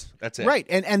taxes. right. That's it. Right.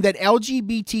 And that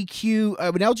LGBTQ,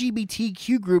 an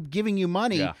LGBTQ group giving you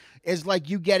money Yeah. is like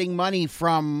you getting money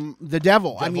from the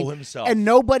devil. Devil himself. And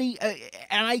nobody,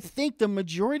 and I think the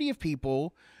majority of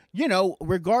people,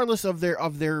 regardless of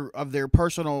their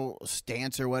personal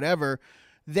stance or whatever,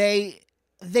 they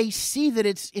see that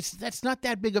that's not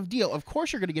that big of a deal. Of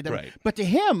course you're going to get that. Right. But to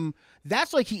him,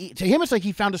 it's like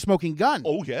he found a smoking gun.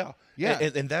 Oh yeah, Yeah.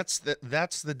 and that's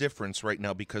the difference right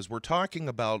now, because we're talking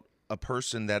about a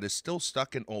person that is still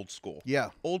stuck in old school. Yeah.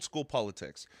 Old school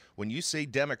politics. When you say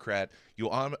Democrat, you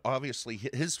obviously,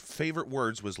 his favorite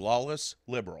words was lawless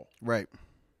liberal. Right.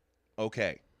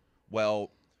 Okay,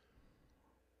 well,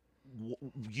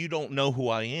 you don't know who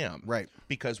I am. Right.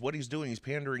 Because what he's doing, he's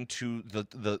pandering to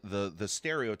the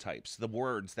stereotypes, the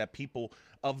words that people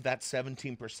of that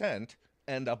 17%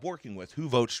 end up working with who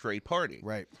vote straight party.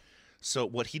 Right. So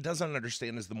what he doesn't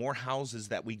understand is the more houses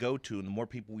that we go to and the more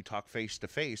people we talk face to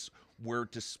face, we're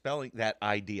dispelling that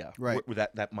idea, Right.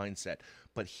 that mindset.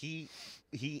 But he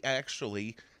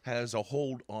actually has a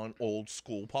hold on old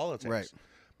school politics. Right.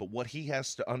 But what he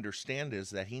has to understand is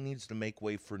that he needs to make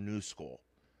way for new school.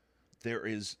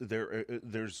 There's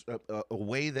a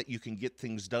way that you can get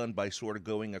things done by sort of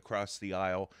going across the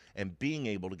aisle and being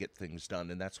able to get things done,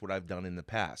 and that's what I've done in the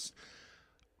past.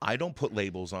 I don't put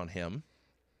labels on him.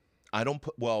 I don't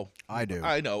put. Well, I do.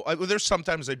 I know. There's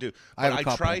sometimes I do, I but have a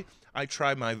couple. I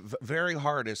try my very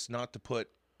hardest not to put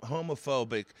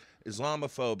homophobic,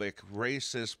 Islamophobic,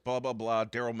 racist, blah blah blah,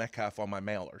 Daryl Metcalf on my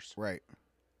mailers, Right.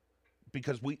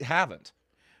 because we haven't.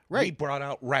 Right. We brought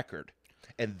out record,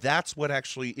 and that's what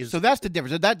actually is. So that's the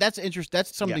difference. That's interest.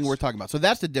 That's something Yes. we're talking about. So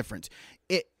that's the difference.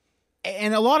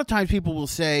 And a lot of times people will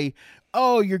say,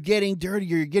 "Oh, you're getting dirty,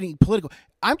 you're getting political."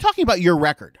 I'm talking about your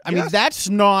record. I mean, Yes. that's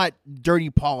not dirty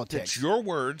politics. It's your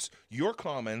words, your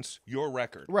comments, your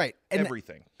record. Right. And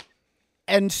Everything.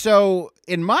 And so,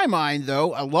 in my mind,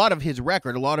 though, a lot of his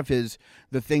record, a lot of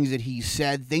the things that he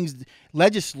said,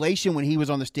 legislation when he was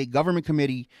on the state government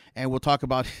committee, and we'll talk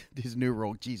about his new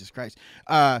role. Jesus Christ,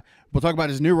 we'll talk about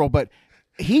his new role, but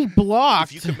he blocked.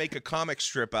 If you could make a comic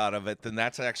strip out of it, then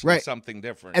that's actually Right. something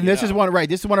different. And this Yeah. is one, right?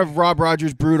 This is one of Rob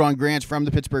Rogers' brood on grants from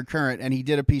the Pittsburgh Current, and he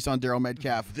did a piece on Daryl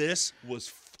Metcalf. This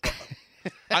was.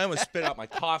 I almost spit out my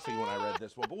coffee when I read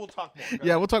this one, but we'll talk more.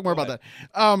 Yeah, we'll talk more Go about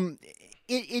ahead. that.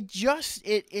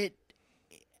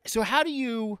 So how do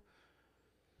you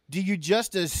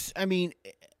just as, I mean,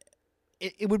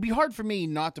 it would be hard for me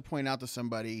not to point out to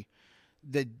somebody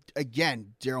that,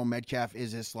 again, Daryl Metcalf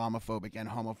is Islamophobic and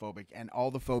homophobic and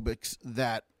all the phobics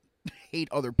that hate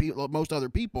other people, most other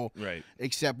people, Right.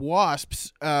 except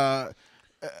wasps. I'm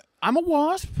a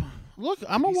wasp. Look,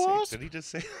 I'm a Did he say- wasp. Did he just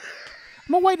say?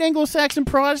 I'm a white Anglo-Saxon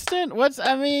Protestant.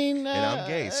 And I'm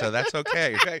gay, so that's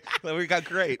okay. Okay, well, we got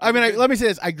great. I mean, let me say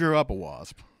this. I grew up a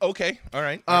wasp. Okay, all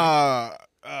right.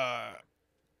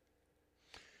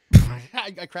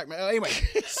 I cracked my. Anyway,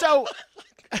 so,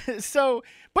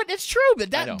 but it's true.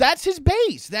 But I know. that's his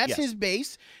base. That's Yes. his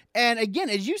base. And again,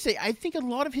 as you say, I think a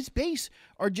lot of his base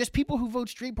are just people who vote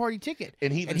straight party ticket.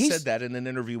 And he even he's- said that in an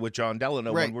interview with John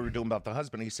Delano Right. when we were doing about the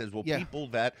husband. He says, well, Yeah. people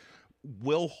that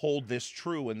will hold this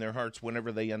true in their hearts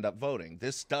whenever they end up voting.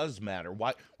 This does matter.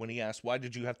 Why? When he asked, why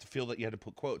did you have to feel that you had to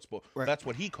put quotes? Well, Right. that's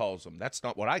what he calls them. That's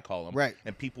not what I call them. Right.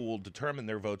 And people will determine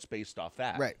their votes based off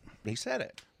that. Right. He said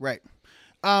it. Right.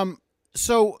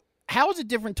 So how is it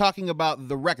different talking about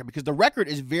the record? Because the record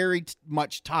is very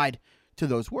much tied to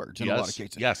those words in a lot of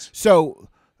cases. Yes. So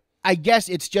I guess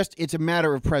it's a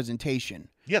matter of presentation.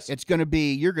 Yes. It's going to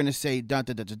be, you're going to say dun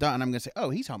dun dun dun dun, and I'm going to say, oh,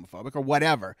 he's homophobic or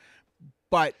whatever.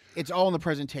 But it's all in the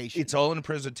presentation. It's all in the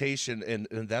presentation, and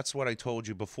that's what I told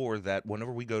you before, that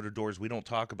whenever we go to doors, we don't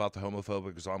talk about the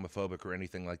homophobic, Islamophobic, or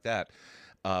anything like that.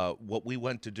 What we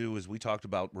went to do is we talked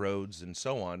about roads and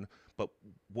so on, but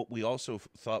what we also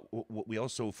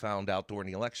found out during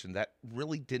the election, that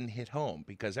really didn't hit home,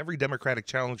 because every Democratic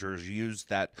challenger has used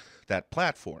that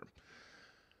platform.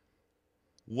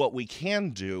 What we can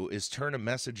do is turn a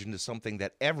message into something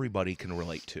that everybody can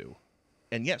relate to.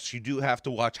 And yes, you do have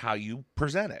to watch how you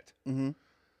present it. Mm-hmm.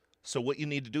 So what you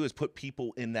need to do is put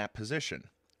people in that position,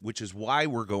 which is why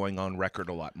we're going on record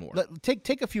a lot more.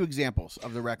 Take a few examples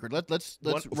of the record. Let's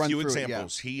run A few through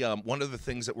examples. He one of the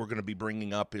things that we're going to be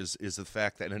bringing up is the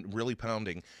fact that, and really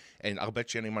pounding, and I'll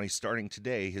bet you any money starting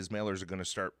today, his mailers are going to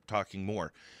start talking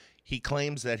more. He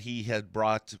claims that he had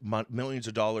brought millions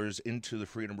of dollars into the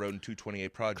Freedom Road and 228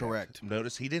 project. Correct.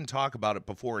 Notice he didn't talk about it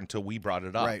before until we brought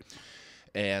it up. Right.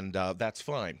 And that's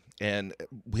fine. And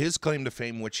his claim to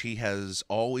fame, which he has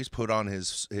always put on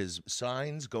his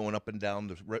signs going up and down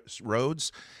the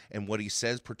roads, and what he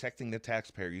says, protecting the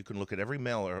taxpayer. You can look at every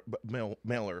mailer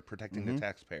protecting the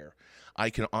taxpayer. I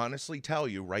can honestly tell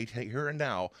you right here and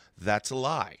now, that's a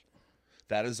lie.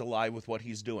 That is a lie with what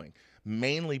he's doing.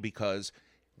 Mainly because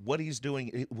what he's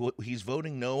doing, he's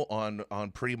voting no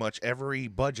on pretty much every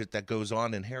budget that goes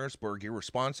on in Harrisburg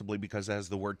irresponsibly because it has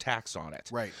the word tax on it.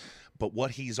 Right. But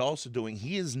what he's also doing,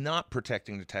 he is not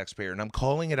protecting the taxpayer. And I'm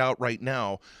calling it out right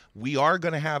now. We are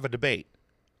going to have a debate.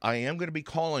 I am going to be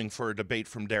calling for a debate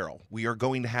from Daryl. We are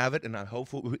going to have it, and I hope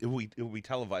it will be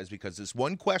televised, because this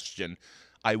one question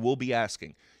I will be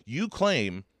asking. You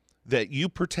claim that you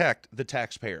protect the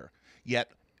taxpayer,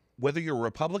 yet whether you're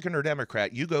Republican or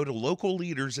Democrat, you go to local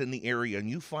leaders in the area and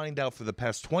you find out for the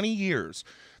past 20 years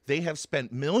they have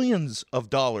spent millions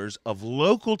of dollars of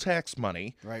local tax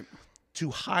money Right. to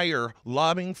hire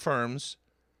lobbying firms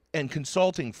and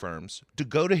consulting firms to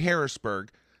go to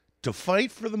Harrisburg to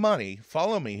fight for the money,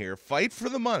 follow me here, fight for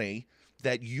the money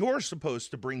that you're supposed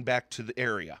to bring back to the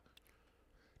area.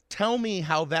 Tell me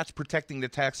how that's protecting the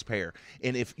taxpayer.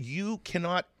 And if you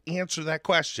cannot answer that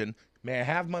question, may I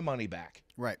have my money back?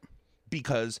 Right.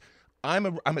 Because I'm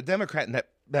a Democrat, and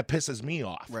that pisses me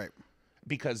off. Right.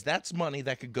 Because that's money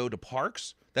that could go to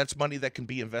parks. That's money that can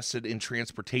be invested in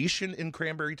transportation in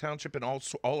Cranberry Township and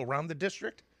also all around the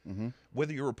district. Mm-hmm.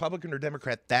 Whether you're Republican or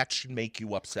Democrat, that should make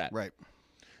you upset. Right.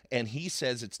 And he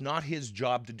says it's not his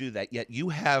job to do that. Yet you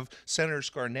have Senator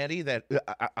Scarnetti that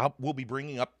we'll be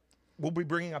bringing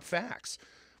up facts.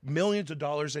 Millions of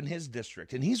dollars in his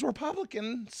district, and he's a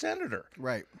Republican senator.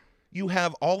 Right. You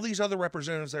have all these other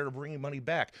representatives that are bringing money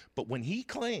back. But when he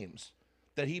claims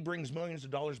that he brings millions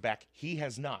of dollars back, he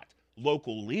has not.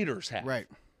 Local leaders have. Right.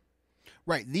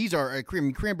 Right. These are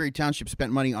Cranberry Township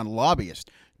spent money on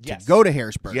lobbyists Yes. to go to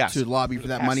Harrisburg Yes. to lobby for the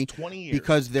that past money 20 years.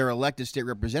 because their elected state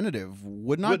representative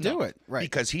would not do it. Right.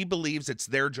 Because he believes it's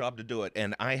their job to do it.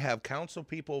 And I have council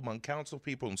people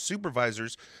and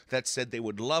supervisors that said they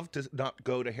would love to not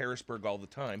go to Harrisburg all the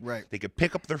time. Right. They could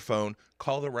pick up their phone,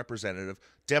 call the representative,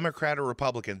 Democrat or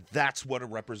Republican. That's what a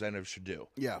representative should do.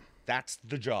 Yeah. That's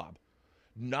the job.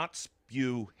 Not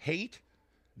spew hate,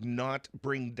 not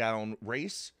bring down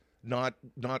race, not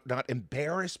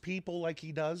embarrass people like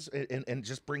he does, and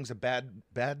just brings a bad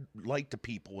light to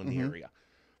people in the area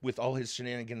with all his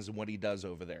shenanigans and what he does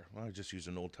over there. Well, I just use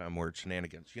an old time word,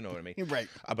 shenanigans. You know what I mean? Right.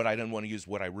 But I didn't want to use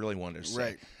what I really wanted to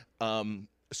say. Right.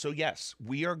 So yes,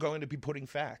 we are going to be putting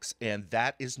facts, and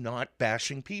that is not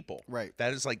bashing people. Right.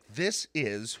 That is like, this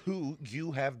is who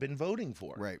you have been voting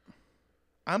for. Right.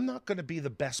 I'm not going to be the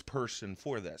best person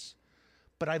for this,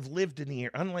 but I've lived in the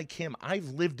area. Unlike him, I've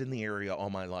lived in the area all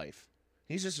my life.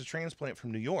 He's just a transplant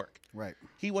from New York. Right.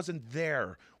 He wasn't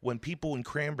there when people in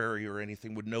Cranberry or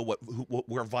anything would know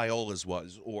where Viola's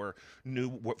was, or knew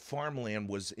what farmland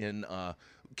was in.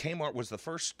 Kmart was the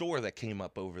first store that came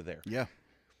up over there. Yeah.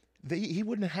 He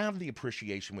wouldn't have the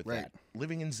appreciation with Right. that.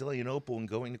 Living in Zillionople and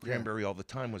going to Cranberry all the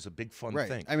time was a big fun Right.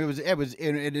 thing. I mean, it was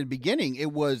in the beginning.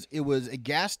 It was a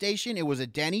gas station. It was a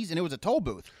Denny's, and it was a toll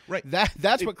booth. Right.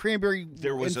 That's what Cranberry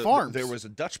Farms. farms. There was a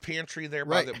Dutch pantry there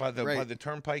Right, by the right.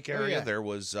 Turnpike Oh, area. yeah. There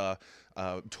was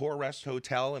Tour Rest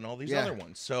Hotel and all these Yeah. other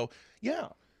ones. So yeah,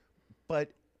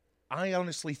 but I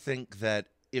honestly think that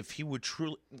if he would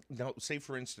truly, now say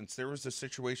for instance, there was a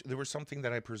situation, there was something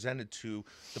that I presented to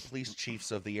the police chiefs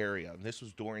of the area, and this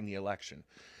was during the election.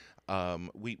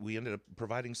 We ended up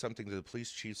providing something to the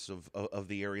police chiefs of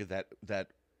the area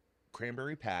that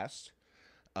Cranberry passed,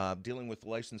 dealing with the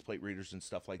license plate readers and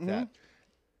stuff like that.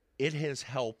 It has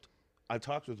helped. I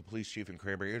talked with the police chief in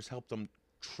Cranberry. It has helped them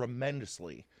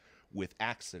tremendously with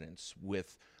accidents,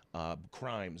 with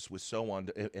crimes, with so on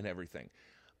and everything.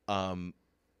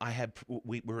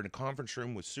 We were in a conference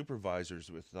room with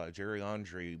supervisors, with Jerry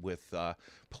Andre, with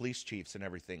police chiefs and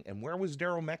everything. And where was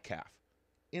Daryl Metcalf?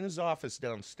 In his office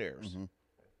downstairs,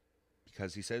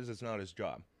 because he says it's not his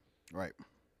job. Right.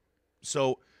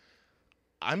 So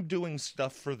I'm doing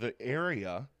stuff for the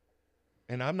area,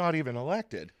 and I'm not even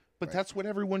elected. But Right. that's what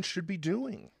everyone should be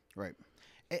doing. Right.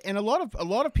 And a lot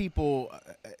of people,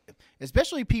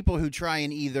 especially people who try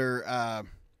and either, I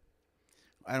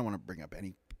don't want to bring up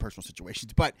any personal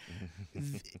situations, but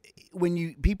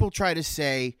when people try to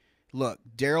say, look,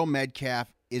 Daryl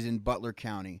Metcalf is in Butler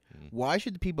County. Why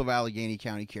should the people of Allegheny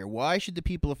County care? Why should the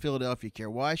people of Philadelphia care?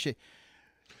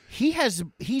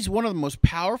 He's one of the most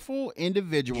powerful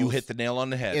individuals. You hit the nail on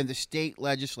the head. In the state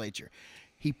legislature.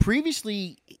 He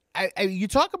previously, you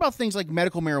talk about things like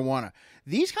medical marijuana,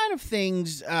 these kind of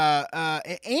things,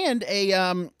 and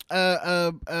an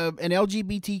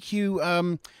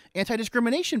LGBTQ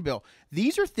anti-discrimination bill.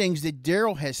 These are things that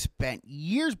Daryl has spent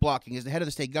years blocking as the head of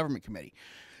the state government committee.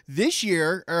 This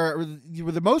year,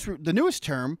 the newest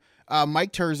term,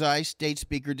 Mike Turzai, state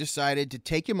speaker, decided to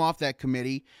take him off that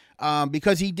committee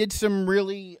because he did some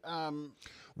really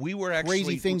we were actually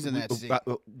crazy things in that state.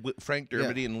 Frank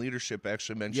Dermody in leadership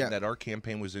actually mentioned that our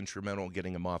campaign was instrumental in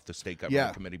getting him off the state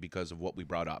government committee because of what we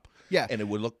brought up. Yeah, and it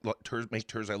would make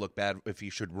Turzai look bad if he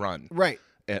should run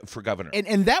for governor.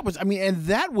 And that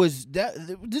was,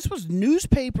 this was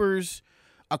newspapers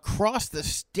across the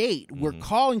state were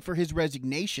calling for his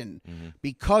resignation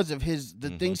because of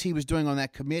the things he was doing on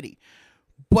that committee.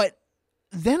 But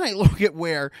then I look at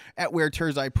where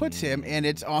Turzai puts him, and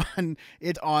it's on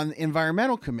the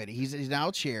environmental committee. He's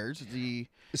now chairs the.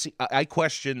 See, I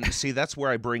question. See, that's where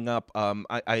I bring up.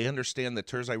 I understand that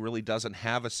Turzai really doesn't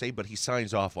have a say, but he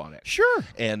signs off on it. Sure.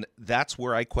 And that's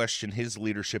where I question his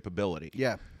leadership ability.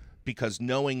 Yeah. Because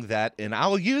knowing that, and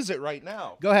I'll use it right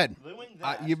now. Go ahead.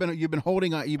 That, you've been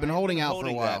holding out for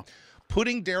a while.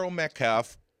 Putting Daryl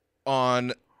Metcalf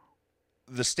on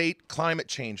the state climate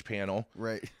change panel,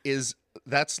 right?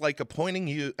 That's like appointing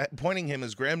him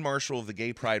as Grand Marshal of the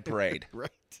Gay Pride Parade, right?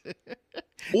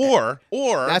 Or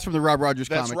that's from the Rob Rogers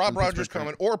comment. That's Rob Rogers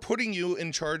comment. Or putting you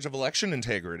in charge of election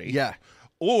integrity. Yeah.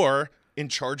 Or in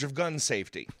charge of gun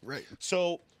safety. Right.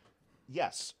 So,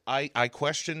 yes, I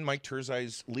question Mike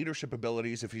Turzai's leadership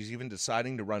abilities if he's even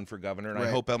deciding to run for governor, and I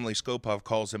hope Emily Skopov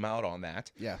calls him out on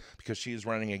that. Yeah. Because she is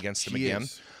running against him again.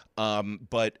 Is.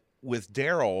 But with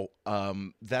Daryl,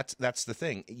 that's the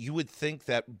thing. You would think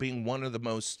that being one of the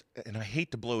most, and I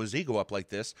hate to blow his ego up like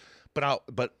this,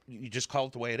 but you just call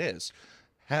it the way it is.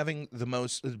 Being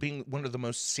one of the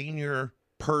most senior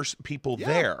people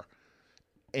there,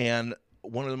 and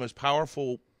one of the most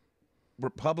powerful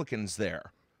Republicans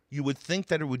there, you would think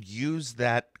that it would use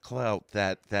that clout,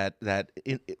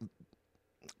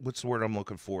 what's the word I'm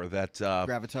looking for? That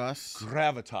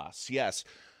gravitas, yes,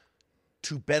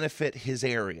 to benefit his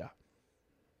area,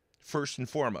 first and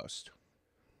foremost.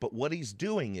 But what he's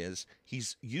doing is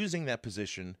he's using that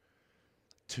position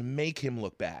to make him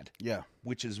look bad. Yeah.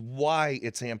 Which is why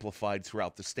it's amplified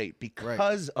throughout the state,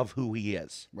 because of who he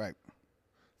is. Right.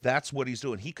 That's what he's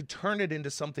doing. He could turn it into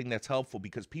something that's helpful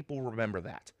because people remember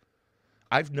that.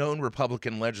 I've known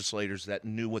Republican legislators that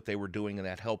knew what they were doing and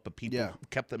that helped, but people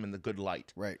kept them in the good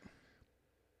light. Right.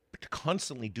 But to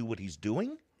constantly do what he's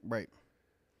doing, right,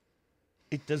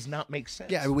 it does not make sense.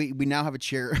 Yeah, we now have a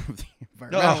chair of the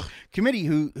environmental committee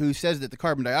who says that the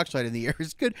carbon dioxide in the air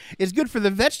is good. It's good for the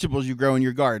vegetables you grow in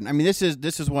your garden. I mean, this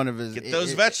is one of his. Get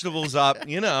those vegetables up,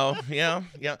 yeah.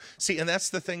 See, and that's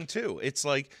the thing too. It's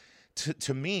like,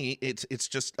 to me, it's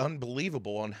just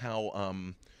unbelievable on how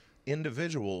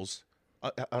individuals.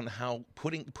 On how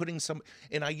putting some,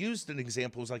 and I used an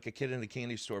example, it was like a kid in a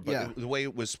candy store, but the way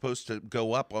it was supposed to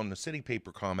go up on the city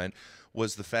paper comment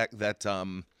was the fact that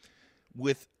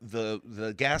with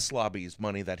the gas lobby's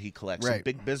money that he collects, and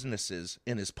big businesses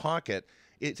in his pocket,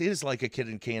 it is like a kid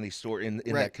in a candy store in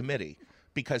that committee,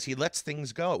 because he lets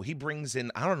things go. He brings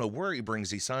in, I don't know where he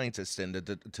brings these scientists in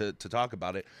to talk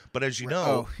about it, but as you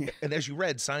know, and as you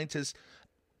read,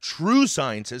 true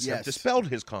scientists have dispelled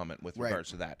his comment with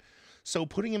regards to that. So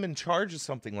putting him in charge of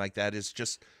something like that is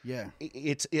just I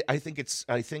think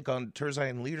on Turzai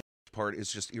and leadership's part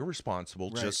is just irresponsible,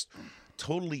 just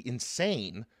totally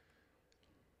insane.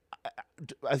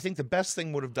 I think the best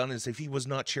thing would have done is if he was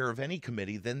not chair of any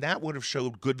committee, then that would have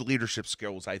showed good leadership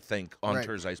skills, I think, on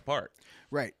Turzai's part.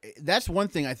 Right. That's one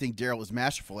thing I think Daryl is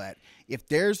masterful at. If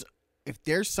there's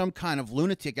some kind of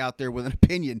lunatic out there with an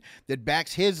opinion that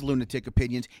backs his lunatic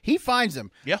opinions, he finds them.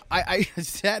 Yeah. I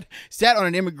sat on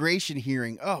an immigration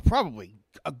hearing, probably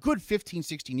a good 15,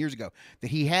 16 years ago, that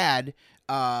he had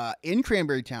in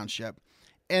Cranberry Township.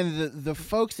 And the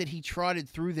folks that he trotted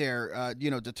through there,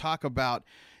 to talk about,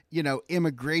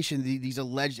 immigration, these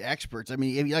alleged experts. I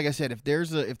mean, like I said, if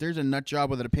there's a nut job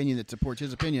with an opinion that supports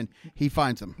his opinion, he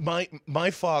finds them.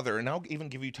 My father, and I'll even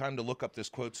give you time to look up this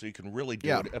quote so you can really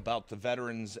do it, about the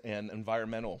veterans and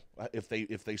environmental, if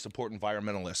they support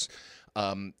environmentalists.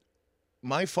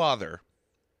 My father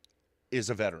is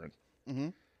a veteran. Mm-hmm.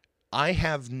 I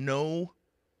have no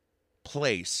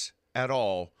place at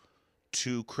all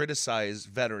to criticize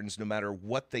veterans, no matter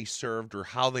what they served or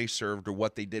how they served or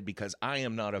what they did, because I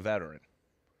am not a veteran.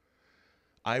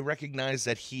 I recognize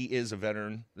that he is a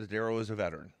veteran, that Daryl is a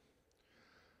veteran.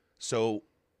 So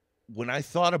when I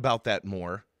thought about that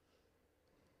more,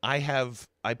 I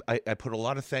put a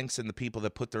lot of thanks in the people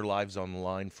that put their lives on the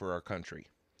line for our country,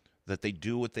 that they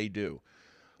do what they do.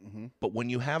 Mm-hmm. But when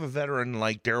you have a veteran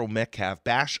like Daryl Metcalf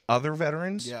bash other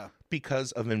veterans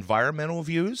because of environmental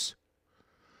views,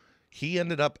 he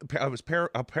ended up,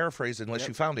 I'll paraphrase unless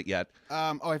you found it yet.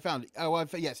 I found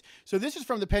it. Yes. So this is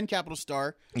from the Penn Capital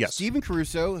Star. Yes. Stephen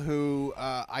Caruso, who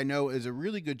I know is a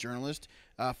really good journalist,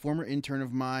 former intern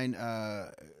of mine.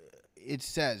 It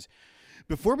says,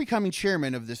 before becoming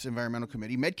chairman of this environmental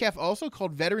committee, Metcalf also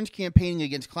called veterans campaigning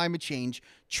against climate change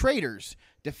traitors,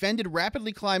 defended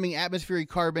rapidly climbing atmospheric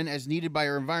carbon as needed by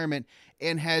our environment,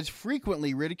 and has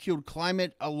frequently ridiculed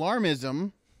climate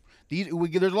alarmism. There's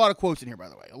a lot of quotes in here, by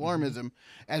the way. Alarmism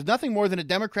as nothing more than a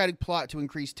Democratic plot to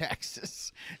increase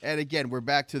taxes. And again, we're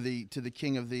back to the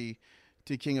king of the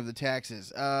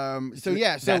taxes. So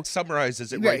that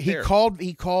summarizes it right there.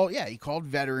 He called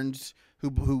veterans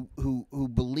who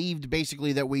believed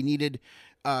basically that we needed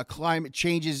climate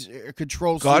changes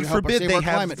controls. God forbid they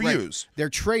have views. Right. They're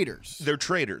traitors. They're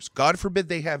traitors. God forbid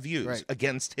they have views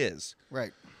against his.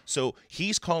 Right. So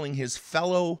he's calling his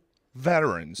fellow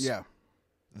veterans.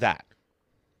 That.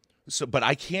 So, but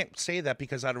I can't say that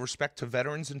because out of respect to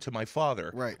veterans and to my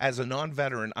father, as a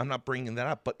non-veteran, I'm not bringing that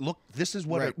up. But look, this is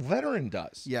what a veteran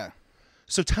does. Yeah.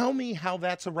 So tell me how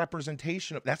that's a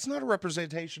representation of. That's not a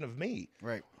representation of me.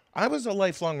 Right. I was a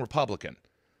lifelong Republican.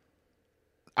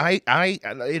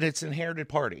 It's inherited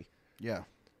party. Yeah.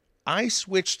 I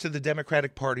switched to the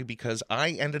Democratic Party because I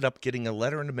ended up getting a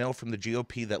letter in the mail from the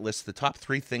GOP that lists the top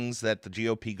 3 things that the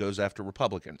GOP goes after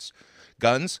Republicans: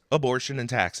 guns, abortion, and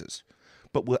taxes.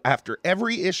 But after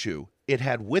every issue, it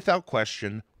had without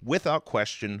question, without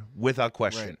question, without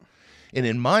question. Right. And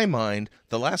in my mind,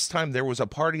 the last time there was a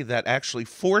party that actually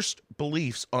forced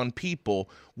beliefs on people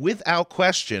without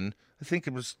question, I think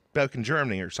it was back in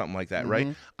Germany or something like that,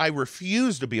 right? I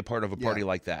refuse to be a part of a party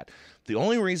like that. The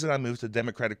only reason I moved to the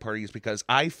Democratic Party is because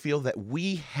I feel that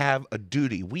we have a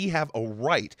duty. We have a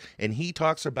right. And he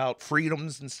talks about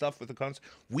freedoms and stuff with the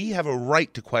Constitution. We have a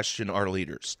right to question our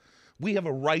leaders. We have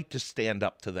a right to stand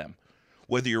up to them.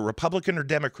 Whether you're Republican or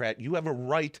Democrat, you have a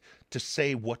right to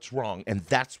say what's wrong. And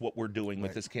that's what we're doing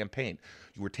with this campaign.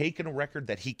 We're taking a record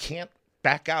that he can't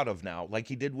back out of now, like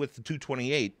he did with the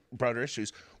 228 broader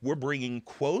issues. We're bringing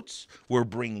quotes, we're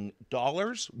bringing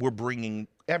dollars, we're bringing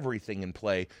everything in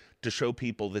play to show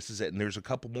people this is it. And there's a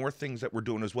couple more things that we're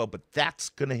doing as well, but that's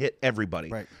going to hit everybody.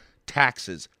 Right.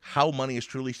 Taxes, how money is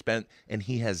truly spent, and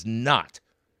he has not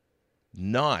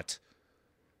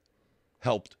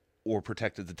helped or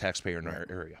protected the taxpayer in our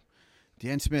area.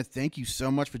 Dan Smith, thank you so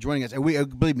much for joining us. And we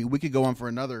believe me, we could go on for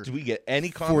another. Do we get any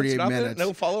comments? 48 Nothing? minutes.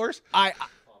 No followers?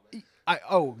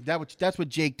 That's what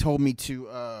Jake told me to.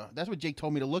 That's what Jake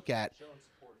told me to look at.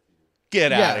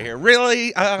 Get out of here.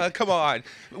 Really? Come on.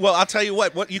 Well, I'll tell you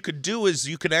what you could do is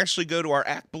you can actually go to our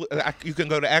you can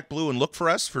go to Act Blue and look for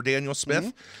us for Daniel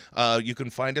Smith. You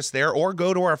can find us there or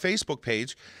go to our Facebook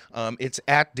page. It's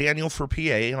at Daniel for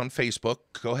PA on Facebook.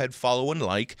 Go ahead, follow and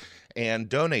like and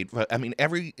donate. I mean,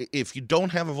 if you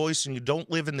don't have a voice and you don't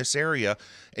live in this area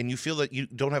and you feel that you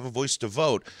don't have a voice to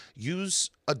vote, use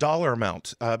a dollar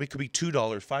amount. It could be $2,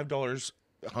 $5,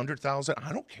 100,000.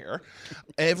 I don't care.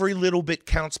 Every little bit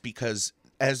counts because,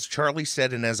 as Charlie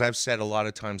said, and as I've said a lot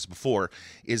of times before,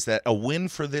 is that a win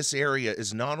for this area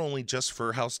is not only just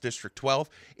for House District 12,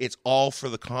 it's all for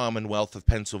the Commonwealth of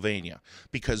Pennsylvania,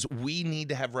 because we need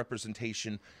to have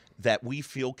representation that we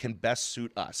feel can best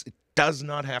suit us. It does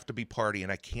not have to be party,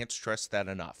 and I can't stress that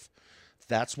enough.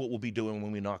 That's what we'll be doing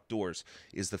when we knock doors,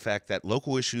 is the fact that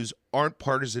local issues aren't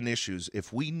partisan issues.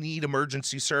 If we need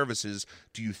emergency services,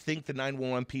 do you think the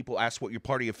 911 people ask what your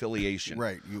party affiliation?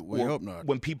 Right. We hope not.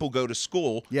 When people go to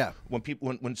school, Yeah.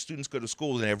 When students go to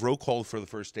school and they have roll call for the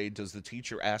first aid, does the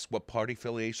teacher ask what party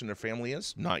affiliation their family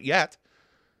is? Not yet.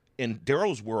 In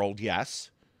Daryl's world, yes.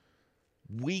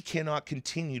 We cannot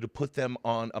continue to put them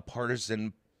on a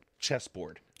partisan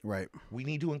chessboard. Right. We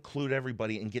need to include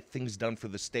everybody and get things done for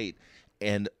the state.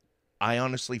 And I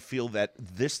honestly feel that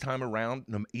this time around,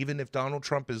 even if Donald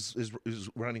Trump is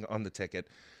running on the ticket,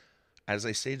 as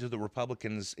I say to the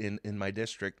Republicans in my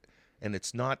district, and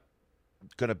it's not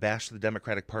going to bash the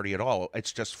Democratic Party at all,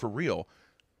 it's just for real.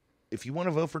 If you want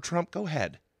to vote for Trump, go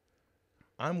ahead.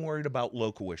 I'm worried about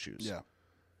local issues. Yeah.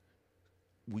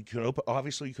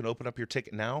 Obviously, you can open up your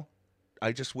ticket now.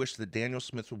 I just wish that Daniel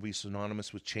Smith would be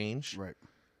synonymous with change, Right.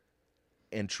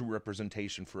 and true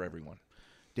representation for everyone.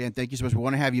 Dan, thank you so much. We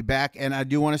want to have you back. And I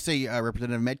do want to say,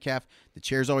 Representative Metcalf, the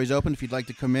chair's always open if you'd like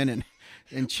to come in and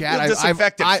chat. We'll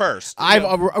disinfect it first.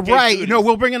 Right. No,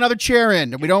 we'll bring another chair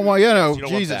in. We don't want, Jesus.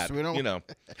 Want that. We don't.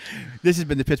 This has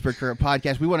been the Pittsburgh Current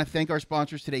Podcast. We want to thank our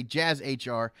sponsors today, Jazz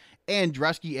HR and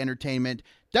Drusky Entertainment.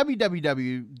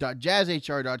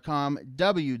 www.jazzhr.com,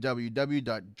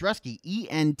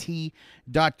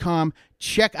 www.druskyent.com.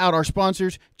 Check out our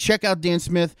sponsors. Check out Dan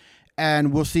Smith.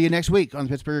 And we'll see you next week on the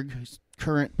Pittsburgh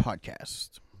Current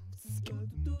Podcast.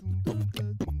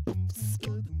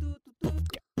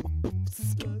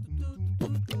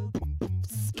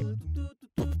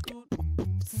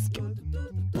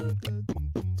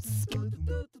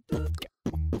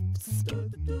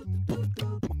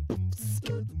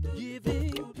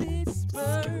 Giving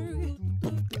Pittsburgh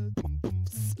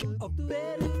a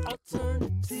better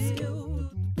alternative.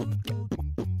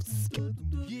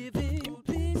 Giving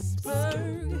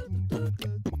Pittsburgh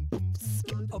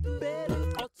a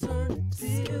better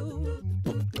alternative.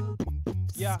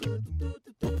 Yeah.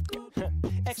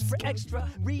 Extra,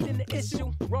 reading the issue.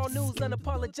 Raw news,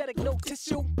 unapologetic, no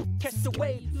tissue. Catch the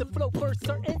wave, the flow first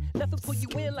certain. Nothing pull you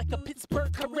in like a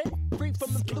Pittsburgh current. Free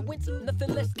from influence,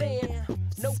 nothing less than.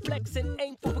 No flexing,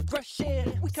 aim for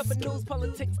progression. We cover news,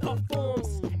 politics, art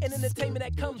forms, and entertainment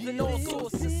that comes in all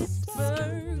sources.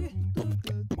 Pittsburgh,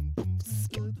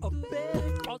 a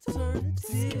better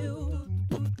alternative.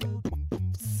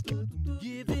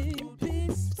 Giving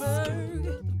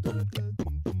Pittsburgh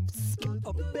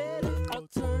a better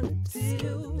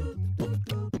alternative.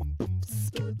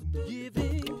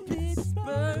 Giving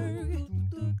Pittsburgh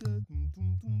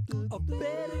a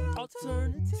better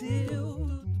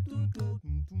alternative.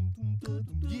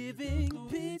 Giving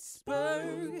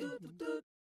Pittsburgh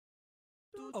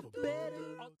a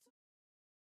better alternative.